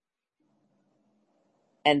else.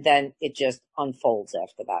 And then it just unfolds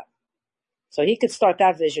after that. So he could start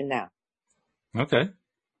that vision now. Okay.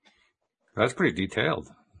 That's pretty detailed.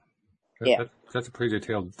 That's a pretty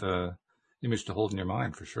detailed image to hold in your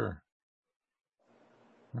mind for sure.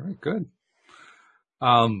 All right, good.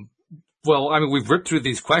 Well, I mean, we've ripped through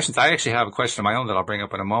these questions. I actually have a question of my own that I'll bring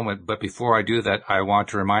up in a moment. But before I do that, I want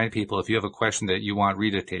to remind people, if you have a question that you want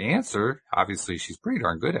Rita to answer, obviously she's pretty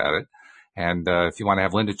darn good at it. And if you want to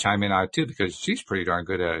have Linda chime in on it too, because she's pretty darn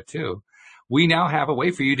good at it too, we now have a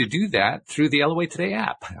way for you to do that through the LOA Today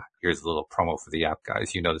app. Here's a little promo for the app,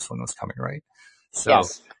 guys. You know this one was coming, right? So,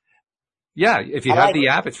 yes. Yeah, if you have the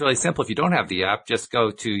app, it's really simple. If you don't have the app, just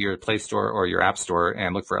go to your Play Store or your App Store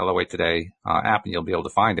and look for LOA Today app, and you'll be able to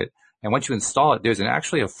find it. And once you install it, there's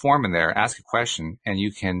actually a form in there. Ask a question, and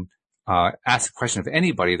you can ask a question of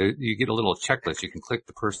anybody. You get a little checklist. You can click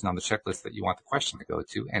the person on the checklist that you want the question to go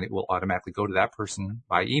to, and it will automatically go to that person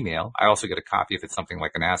by email. I also get a copy if it's something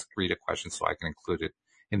like an Ask Rita question, so I can include it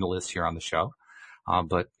in the list here on the show.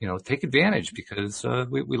 But take advantage, because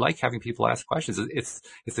we like having people ask questions. It's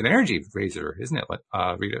an energy raiser, isn't it,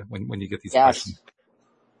 Rita? When you get these questions.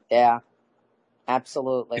 Yeah,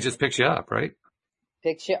 absolutely. It just picks you up, right?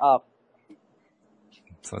 Picks you up.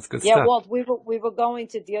 So that's good stuff. Yeah, Walt, we were going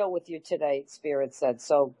to deal with you today, Spirit said.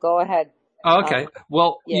 So go ahead. Oh, okay.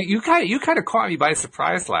 Well, yeah. you kind of caught me by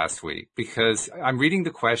surprise last week, because I'm reading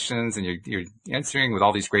the questions and you're answering with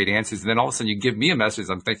all these great answers. And then all of a sudden you give me a message.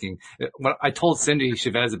 I'm thinking, when I told Cindy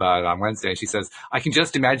Chavez about it on Wednesday, and she says, I can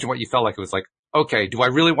just imagine what you felt like. It was like, okay, do I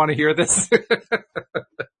really want to hear this?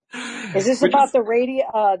 Is this about the radio?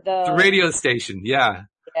 The radio station. Yeah.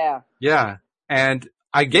 Yeah. Yeah. And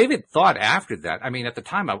I gave it thought after that. I mean, at the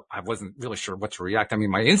time, I wasn't really sure what to react. I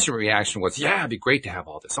mean, my instant reaction was, yeah, it'd be great to have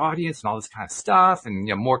all this audience and all this kind of stuff, and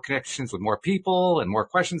more connections with more people and more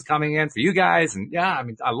questions coming in for you guys. And yeah, I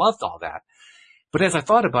mean, I loved all that. But as I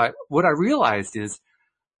thought about it, what I realized is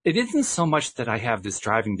it isn't so much that I have this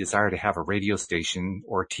driving desire to have a radio station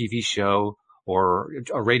or a TV show or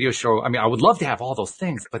a radio show. I mean, I would love to have all those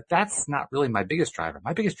things, but that's not really my biggest driver.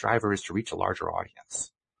 My biggest driver is to reach a larger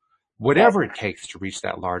audience. Whatever it takes to reach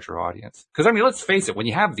that larger audience. Because, I mean, let's face it, when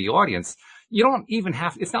you have the audience, you don't even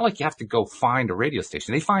it's not like you have to go find a radio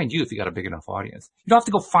station. They find you if you got a big enough audience. You don't have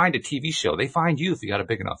to go find a TV show. They find you if you got a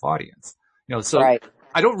big enough audience. So right.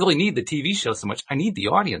 I don't really need the TV show so much. I need the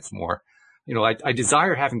audience more. I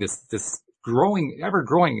desire having this growing, ever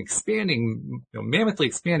growing, expanding, mammothly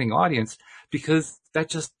expanding audience, because that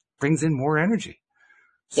just brings in more energy.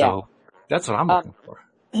 So that's what I'm looking for.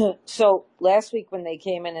 So last week when they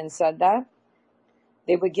came in and said that,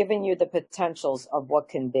 they were giving you the potentials of what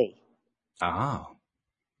can be. Oh.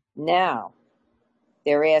 Now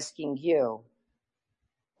they're asking you,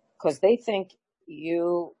 because they think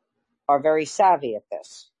you are very savvy at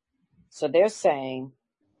this. So they're saying,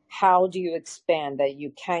 how do you expand that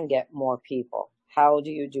you can get more people? How do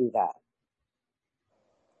you do that?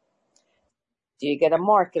 Do you get a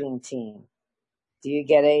marketing team? Do you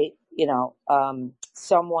get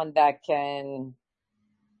someone that can,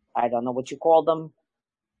 I don't know what you call them.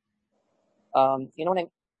 You know what I mean?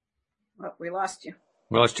 Well, we lost you.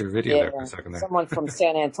 We lost your video there for a second there. Someone from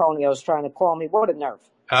San Antonio is trying to call me. What a nerve.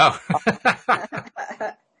 Oh.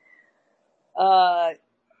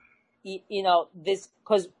 This,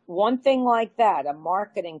 because one thing like that, a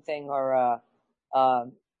marketing thing or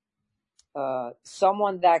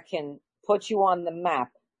someone that can put you on the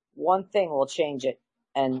map, one thing will change it.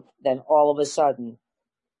 And then all of a sudden,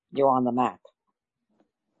 you're on the map.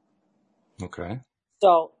 Okay.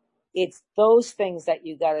 So it's those things that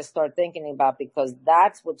you got to start thinking about, because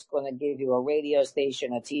that's what's going to give you a radio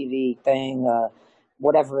station, a TV thing,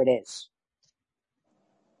 whatever it is.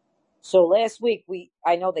 So last week,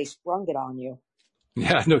 I know they sprung it on you.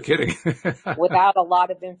 Yeah, no kidding. Without a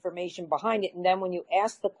lot of information behind it. And then when you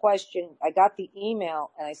asked the question, I got the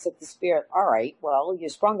email and I said to Spirit, all right, well, you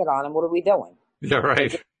sprung it on him. What are we doing? Yeah,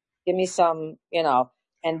 right. Give me some,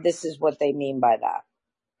 and this is what they mean by that.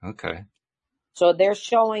 Okay. So they're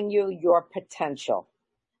showing you your potential,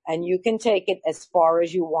 and you can take it as far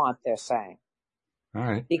as you want, they're saying. All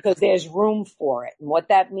right. Because there's room for it. And what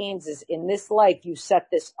that means is in this life, you set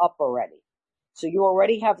this up already. So you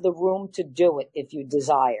already have the room to do it if you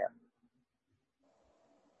desire.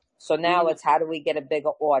 So now it's how do we get a bigger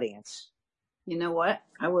audience? You know what?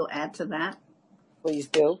 I will add to that. Please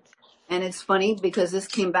do. And it's funny because this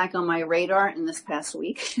came back on my radar in this past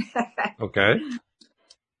week. Okay.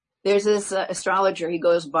 There's this astrologer. He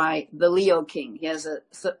goes by the Leo King. He has a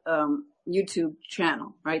YouTube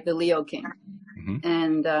channel, right? The Leo King. Mm-hmm.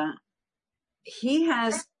 And he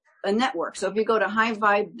has a network. So if you go to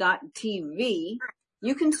highvibe.tv,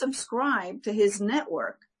 you can subscribe to his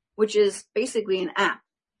network, which is basically an app.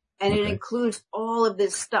 And it includes all of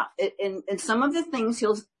this stuff. And some of the things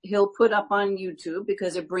he'll put up on YouTube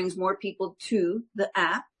because it brings more people to the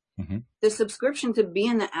app. Mm-hmm. The subscription to be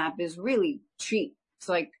in the app is really cheap. It's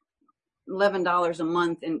like $11 a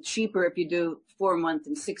month, and cheaper if you do 4-month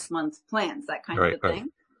and 6-month plans, that kind of a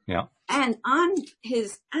thing. Yeah. And on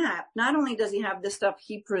his app, not only does he have the stuff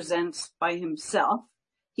he presents by himself,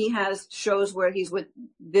 he has shows where he's with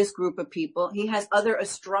this group of people. He has other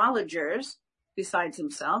astrologers besides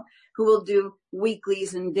himself who will do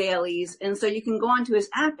weeklies and dailies. And so you can go onto his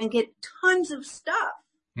app and get tons of stuff.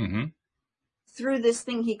 Mm-hmm. through this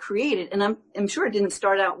thing he created. And I'm sure it didn't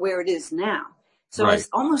start out where it is now. So Right. it's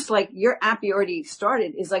almost like your app you already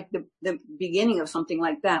started is like the beginning of something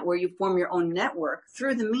like that, where you form your own network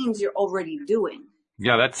through the means you're already doing.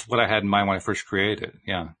 Yeah, that's what I had in mind when I first created.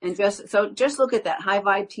 Yeah. And just look at that High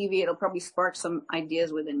Vibe TV. It'll probably spark some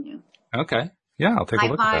ideas within you. Okay. Yeah, I'll take a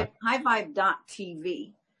look at that.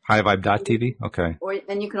 Highvibe.tv. Highvibe.tv. Okay. Or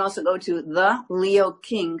then you can also go to The Leo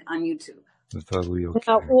King on YouTube.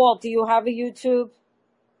 Now, Walt, do you have a YouTube?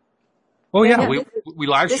 Oh yeah, Yeah, we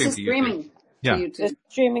live This stream is to YouTube. streaming Yeah. to YouTube. It's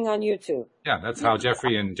streaming on YouTube. Yeah, that's how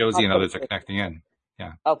Jeffrey and Josie and others are connecting in.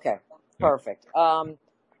 Yeah. Okay, perfect.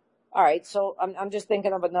 All right, so I'm just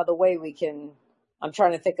thinking of another way we can. I'm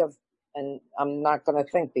trying to think of, and I'm not going to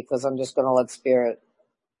think because I'm just going to let Spirit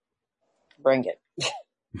bring it.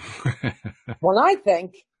 When I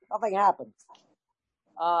think, nothing happens.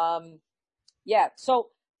 Yeah. So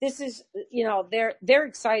this is, they're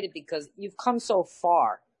excited because you've come so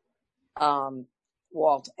far,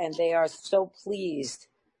 Walt, and they are so pleased,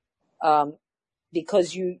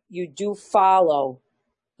 because you do follow,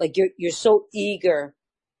 like you're so eager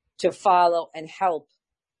to follow and help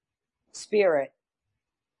Spirit.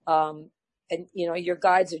 And your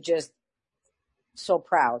guides are just so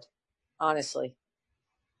proud, honestly.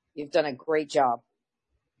 You've done a great job.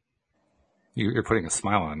 You're putting a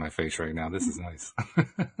smile on my face right now. This is nice.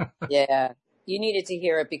 Yeah. You needed to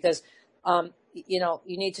hear it because, you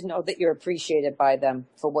need to know that you're appreciated by them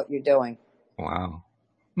for what you're doing. Wow.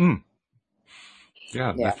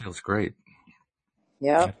 Yeah, that feels great.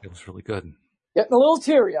 Yeah. That feels really good. Getting a little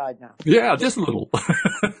teary-eyed now. Yeah, just a little.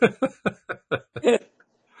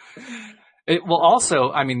 Also,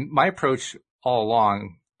 I mean, my approach all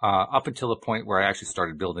along, up until the point where I actually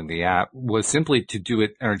started building the app, was simply to do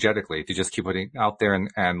it energetically, to just keep putting out there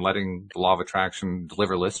and letting the law of attraction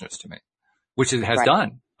deliver listeners to me, which it has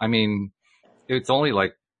done. I mean, it's only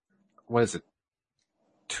like,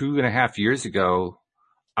 2.5 years ago,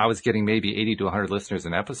 I was getting maybe 80 to 100 listeners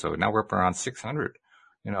an episode. Now we're up around 600.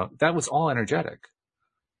 That was all energetic.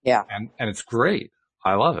 Yeah. And it's great.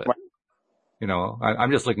 I love it. Right.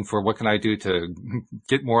 I'm just looking for what can I do to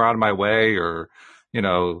get more out of my way or,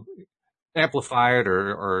 amplify it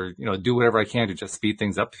or, do whatever I can to just speed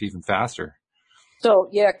things up even faster. So,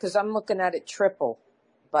 yeah, because I'm looking at it triple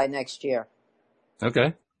by next year.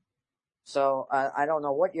 Okay. So I don't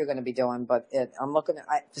know what you're going to be doing, but I'm looking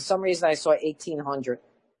at, for some reason I saw 1,800.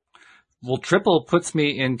 Well, triple puts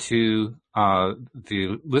me into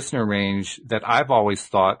the listener range that I've always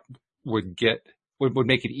thought would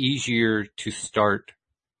make it easier to start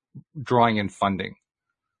drawing in funding.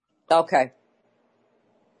 Okay.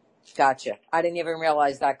 Gotcha. I didn't even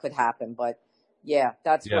realize that could happen, but yeah,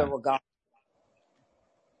 that's where we're going.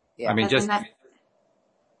 Yeah. I mean,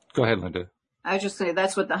 go ahead, Linda. I was just saying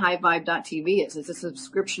that's what the highvibe.tv is. It's a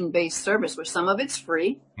subscription-based service where some of it's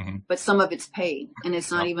free, but some of it's paid, and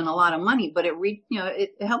it's not even a lot of money. But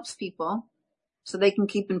it helps people so they can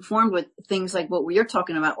keep informed with things like what we're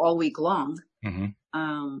talking about all week long.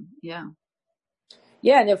 Yeah.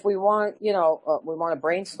 Yeah, and if we want, we want to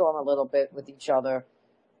brainstorm a little bit with each other,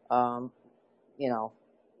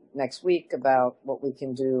 next week about what we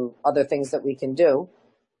can do, other things that we can do,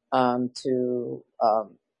 to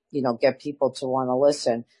get people to want to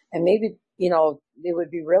listen. And maybe, it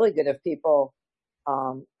would be really good if people,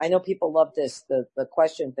 I know people love the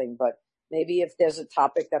question thing, but maybe if there's a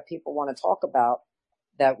topic that people want to talk about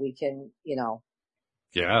that we can,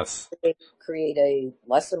 yes, create a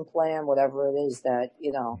lesson plan, whatever it is that,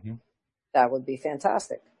 that would be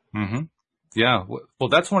fantastic. Yeah. Well,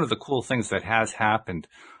 that's one of the cool things that has happened.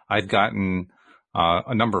 I've gotten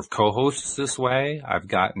a number of co-hosts this way. I've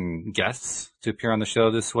gotten guests to appear on the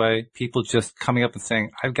show this way. People just coming up and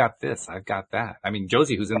saying, I've got this, I've got that. I mean,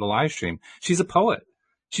 Josie, who's in the live stream, she's a poet.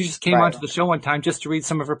 She just came onto the show one time just to read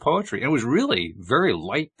some of her poetry. And it was really very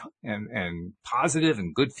light and positive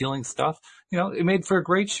and good feeling stuff. It made for a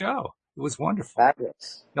great show. It was wonderful.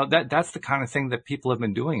 Fabulous. That's the kind of thing that people have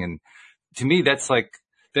been doing. And to me, that's like,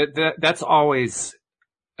 that's always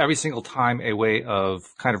every single time a way of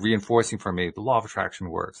kind of reinforcing for me the law of attraction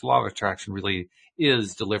works. The law of attraction really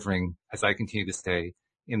is delivering as I continue to stay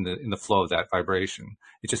in the flow of that vibration.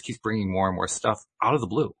 It just keeps bringing more and more stuff out of the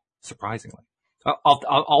blue, surprisingly.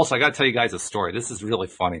 Also, I got to tell you guys a story. This is really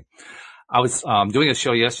funny. I was doing a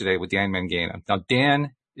show yesterday with Dan Mangana. Now,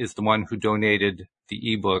 Dan is the one who donated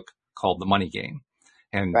the ebook called The Money Game.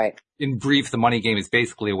 And in brief, The Money Game is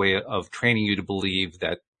basically a way of training you to believe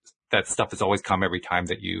that stuff has always come every time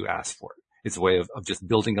that you ask for it. It's a way of just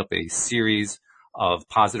building up a series of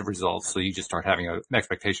positive results. So you just start having an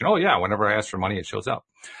expectation. Oh yeah, whenever I ask for money, it shows up.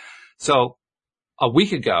 So, a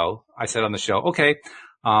week ago, I said on the show, okay,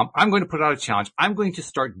 I'm going to put out a challenge. I'm going to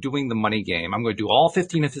start doing the money game. I'm going to do all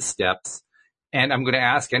 15 of his steps. And I'm going to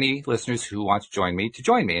ask any listeners who want to join me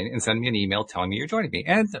and send me an email telling me you're joining me.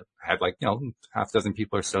 And I had half a dozen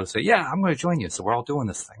people or so say, yeah, I'm going to join you. So we're all doing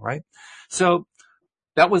this thing, right? So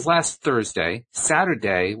that was last Thursday.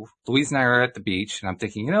 Saturday, Louise and I are at the beach and I'm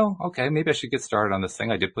thinking, okay, maybe I should get started on this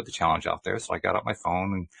thing. I did put the challenge out there. So I got out my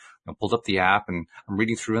phone and pulled up the app and I'm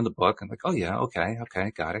reading through in the book and like, oh yeah, okay.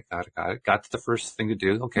 Got it. Got to the first thing to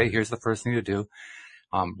do. Okay. Here's the first thing to do.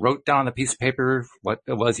 Wrote down on the piece of paper what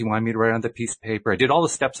it was he wanted me to write on the piece of paper. I did all the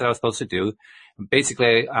steps that I was supposed to do.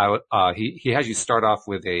 Basically, he has you start off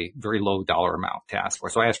with a very low dollar amount to ask for.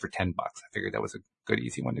 So I asked for $10. I figured that was a good,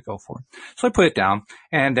 easy one to go for. So I put it down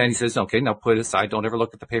and then he says, okay, now put it aside. Don't ever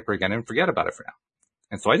look at the paper again and forget about it for now.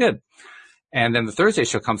 And so I did. And then the Thursday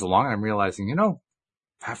show comes along and I'm realizing, I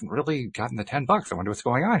haven't really gotten the $10. I wonder what's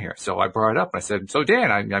going on here. So I brought it up and I said, so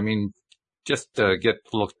Dan, I mean, just to get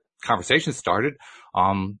a little conversation started,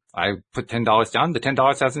 I put $10 down. The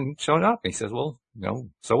 $10 hasn't shown up. And he says, well,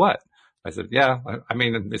 so what? I said, yeah, I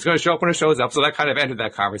mean, it's going to show up when it shows up. So that kind of ended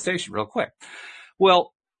that conversation real quick.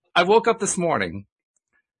 Well, I woke up this morning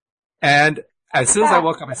and as soon as I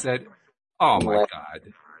woke up, I said, oh my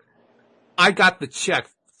God, I got the check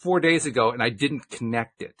 4 days ago and I didn't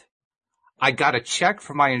connect it. I got a check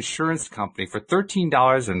from my insurance company for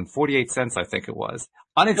 $13.48, I think it was.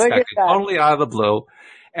 Unexpected, totally out of the blue.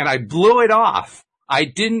 And I blew it off. I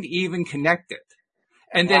didn't even connect it.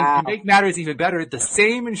 And then to make matters even better, the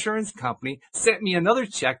same insurance company sent me another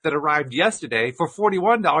check that arrived yesterday for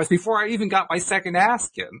 $41 before I even got my second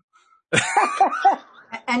ask in.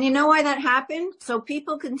 And you know why that happened? So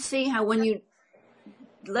people can see how when you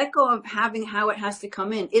let go of having how it has to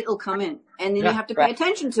come in, it'll come in. And then you have to pay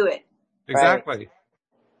attention to it. Exactly.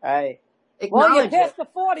 Right. Acknowledge well, you passed the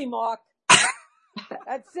 40 mark.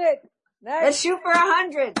 That's it. Nice. Let's shoot for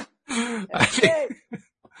 100. That's it.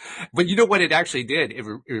 But you know what it actually did? It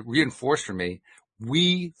reinforced for me.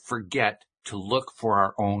 We forget to look for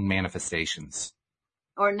our own manifestations.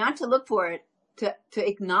 Or not to look for it, to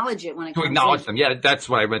acknowledge it when it comes in. To acknowledge them. Yeah, that's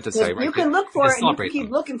what I meant to say. Right? You can look for it and you can keep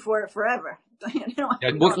looking for it forever.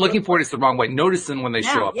 Looking for it is the wrong way. Notice them when they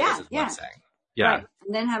show up. Is what I'm saying. Yeah. Right.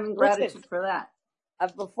 And then having gratitude for that.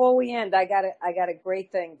 Before we end, I got a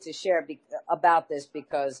great thing to share about this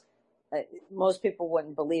because most people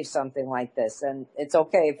wouldn't believe something like this, and it's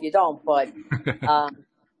okay if you don't. But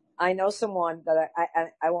I know someone that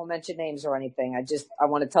I won't mention names or anything. I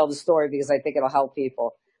want to tell the story because I think it'll help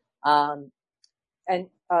people. And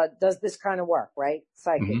does this kind of work, right?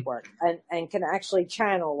 Psychic work, and can actually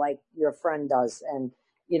channel like your friend does, and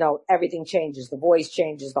everything changes, the voice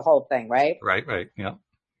changes, the whole thing, right? Right, yeah.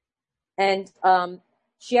 And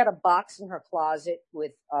she had a box in her closet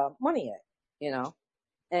with money in it,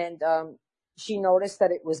 and she noticed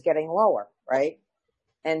that it was getting lower, right?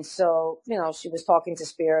 And so, she was talking to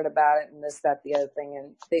Spirit about it and this, that, the other thing,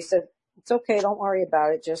 and they said, it's okay, don't worry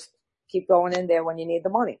about it, just keep going in there when you need the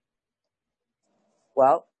money.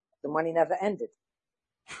 Well, the money never ended.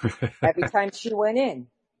 Every time she went in,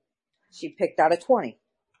 she picked out a 20.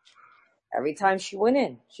 Every time she went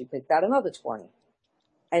in, she picked out another 20.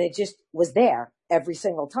 And it just was there every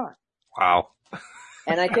single time. Wow.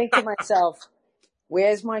 And I think to myself,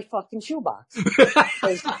 where's my fucking shoebox?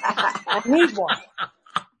 'Cause I need one.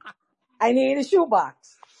 I need a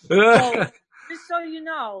shoebox. So, just so you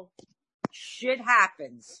know, shit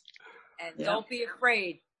happens. And don't be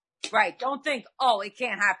afraid. Right. Don't think, oh, it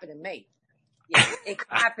can't happen to me. Yeah, it can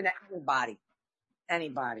happen to anybody.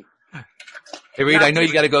 Anybody. Hey, Reed, I know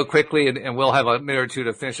you got to go quickly, and we'll have a minute or two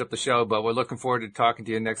to finish up the show, but we're looking forward to talking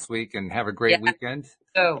to you next week, and have a great weekend.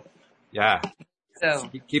 So.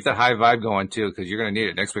 Keep that high vibe going, too, because you're going to need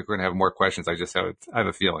it. Next week, we're going to have more questions. I have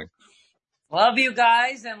a feeling. Love you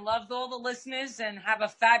guys, and loved all the listeners, and have a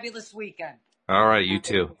fabulous weekend. All right, you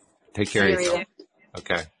too. Take care of yourself.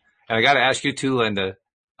 Okay. And I got to ask you, too, Linda,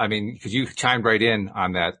 I mean, because you chimed right in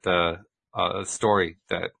on that story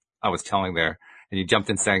that I was telling there. And you jumped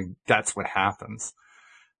in saying, that's what happens.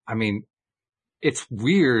 I mean, it's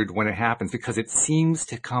weird when it happens because it seems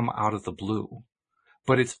to come out of the blue.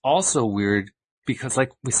 But it's also weird because,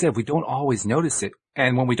 like we said, we don't always notice it.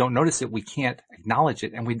 And when we don't notice it, we can't acknowledge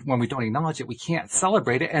it. And when we don't acknowledge it, we can't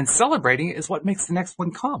celebrate it. And celebrating it is what makes the next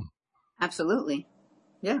one come. Absolutely.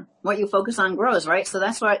 Yeah. What you focus on grows, right? So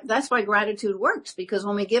that's why gratitude works, because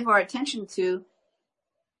when we give our attention to,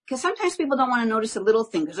 because sometimes people don't want to notice the little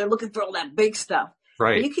thing because they're looking for all that big stuff.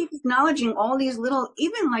 Right. But you keep acknowledging all these little,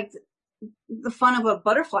 even like the fun of a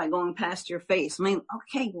butterfly going past your face. I mean,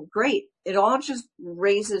 okay, well, great. It all just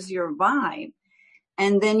raises your vibe.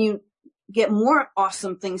 And then you get more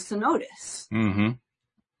awesome things to notice. Mm-hmm.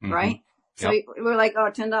 Mm-hmm. Right? So we're like, oh,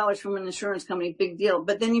 $10 from an insurance company, big deal.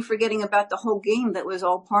 But then you're forgetting about the whole game that was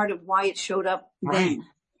all part of why it showed up then.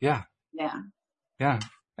 Yeah. Yeah. Yeah.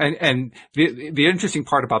 And the interesting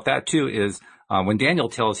part about that too is, when Daniel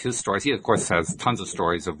tells his stories, he of course has tons of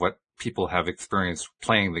stories of what people have experienced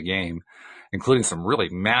playing the game, including some really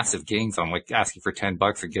massive gains on like asking for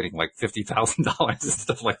 $10 and getting like $50,000 and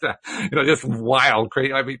stuff like that. Just wild,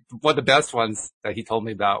 crazy. I mean, one of the best ones that he told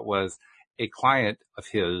me about was a client of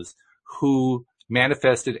his who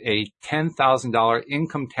manifested a $10,000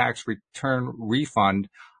 income tax return refund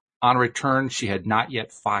on a return she had not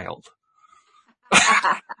yet filed.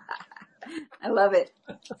 I love it.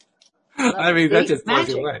 I mean, that just blows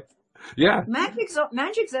you away. Yeah.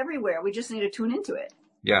 Magic's everywhere. We just need to tune into it.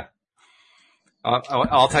 Yeah.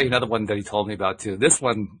 I'll tell you another one that he told me about too. This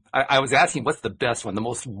one, I was asking what's the best one, the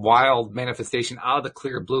most wild manifestation out of the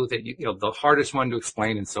clear blue that the hardest one to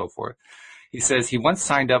explain and so forth. He says he once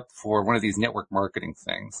signed up for one of these network marketing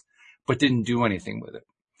things, but didn't do anything with it.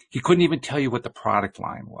 He couldn't even tell you what the product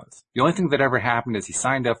line was. The only thing that ever happened is he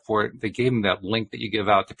signed up for it. They gave him that link that you give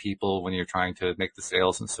out to people when you're trying to make the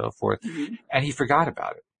sales and so forth. Mm-hmm. And he forgot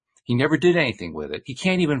about it. He never did anything with it. He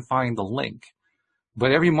can't even find the link.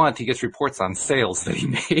 But every month he gets reports on sales that he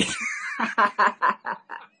made.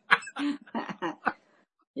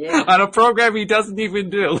 Yeah. On a program he doesn't even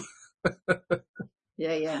do.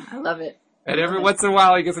 Yeah. I love it. And every once in a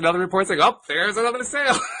while he gets another report saying, oh, there's another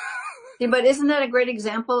sale. Yeah, but isn't that a great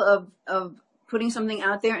example of putting something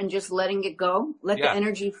out there and just letting it go? Let the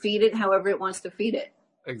energy feed it however it wants to feed it.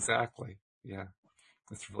 Exactly. Yeah.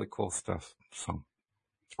 That's really cool stuff. So,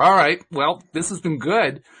 all right. Well, this has been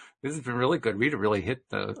good. This has been really good. Rita really hit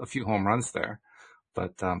a few home runs there.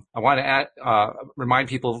 But I want to remind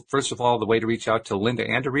people, first of all, the way to reach out to Linda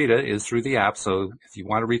and to Rita is through the app. So if you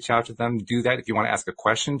want to reach out to them, do that. If you want to ask a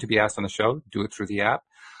question to be asked on the show, do it through the app.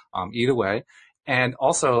 Either way. And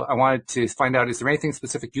also, I wanted to find out, is there anything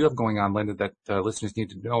specific you have going on, Linda, that listeners need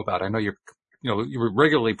to know about? I know you're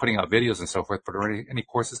regularly putting out videos and so forth, but are any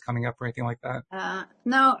courses coming up or anything like that?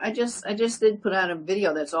 No, I just did put out a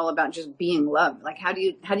video that's all about just being loved. Like, how do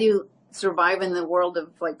you survive in the world of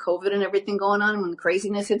like COVID and everything going on when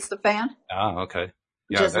craziness hits the fan? Ah, okay.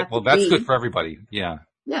 Yeah. That's good for everybody. Yeah.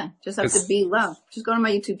 Yeah. Just have to be loved. Just go to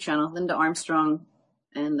my YouTube channel, Linda Armstrong,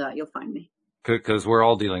 and you'll find me. Because we're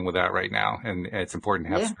all dealing with that right now, and it's important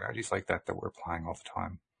to have strategies like that we're applying all the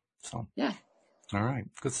time. So, yeah. All right.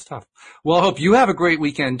 Good stuff. Well, I hope you have a great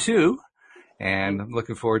weekend too. And I'm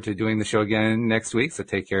looking forward to doing the show again next week. So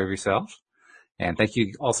take care of yourself. And thank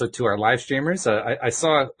you also to our live streamers. I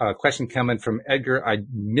saw a question coming from Edgar. I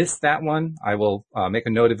missed that one. I will make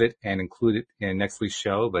a note of it and include it in next week's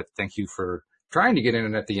show. But thank you for trying to get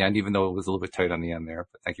in at the end, even though it was a little bit tight on the end there.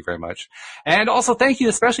 But thank you very much. And also thank you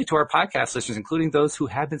especially to our podcast listeners, including those who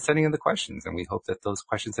have been sending in the questions. And we hope that those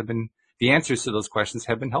questions the answers to those questions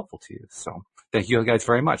have been helpful to you. So thank you guys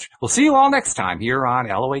very much. We'll see you all next time here on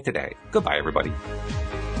LOA Today. Goodbye, everybody.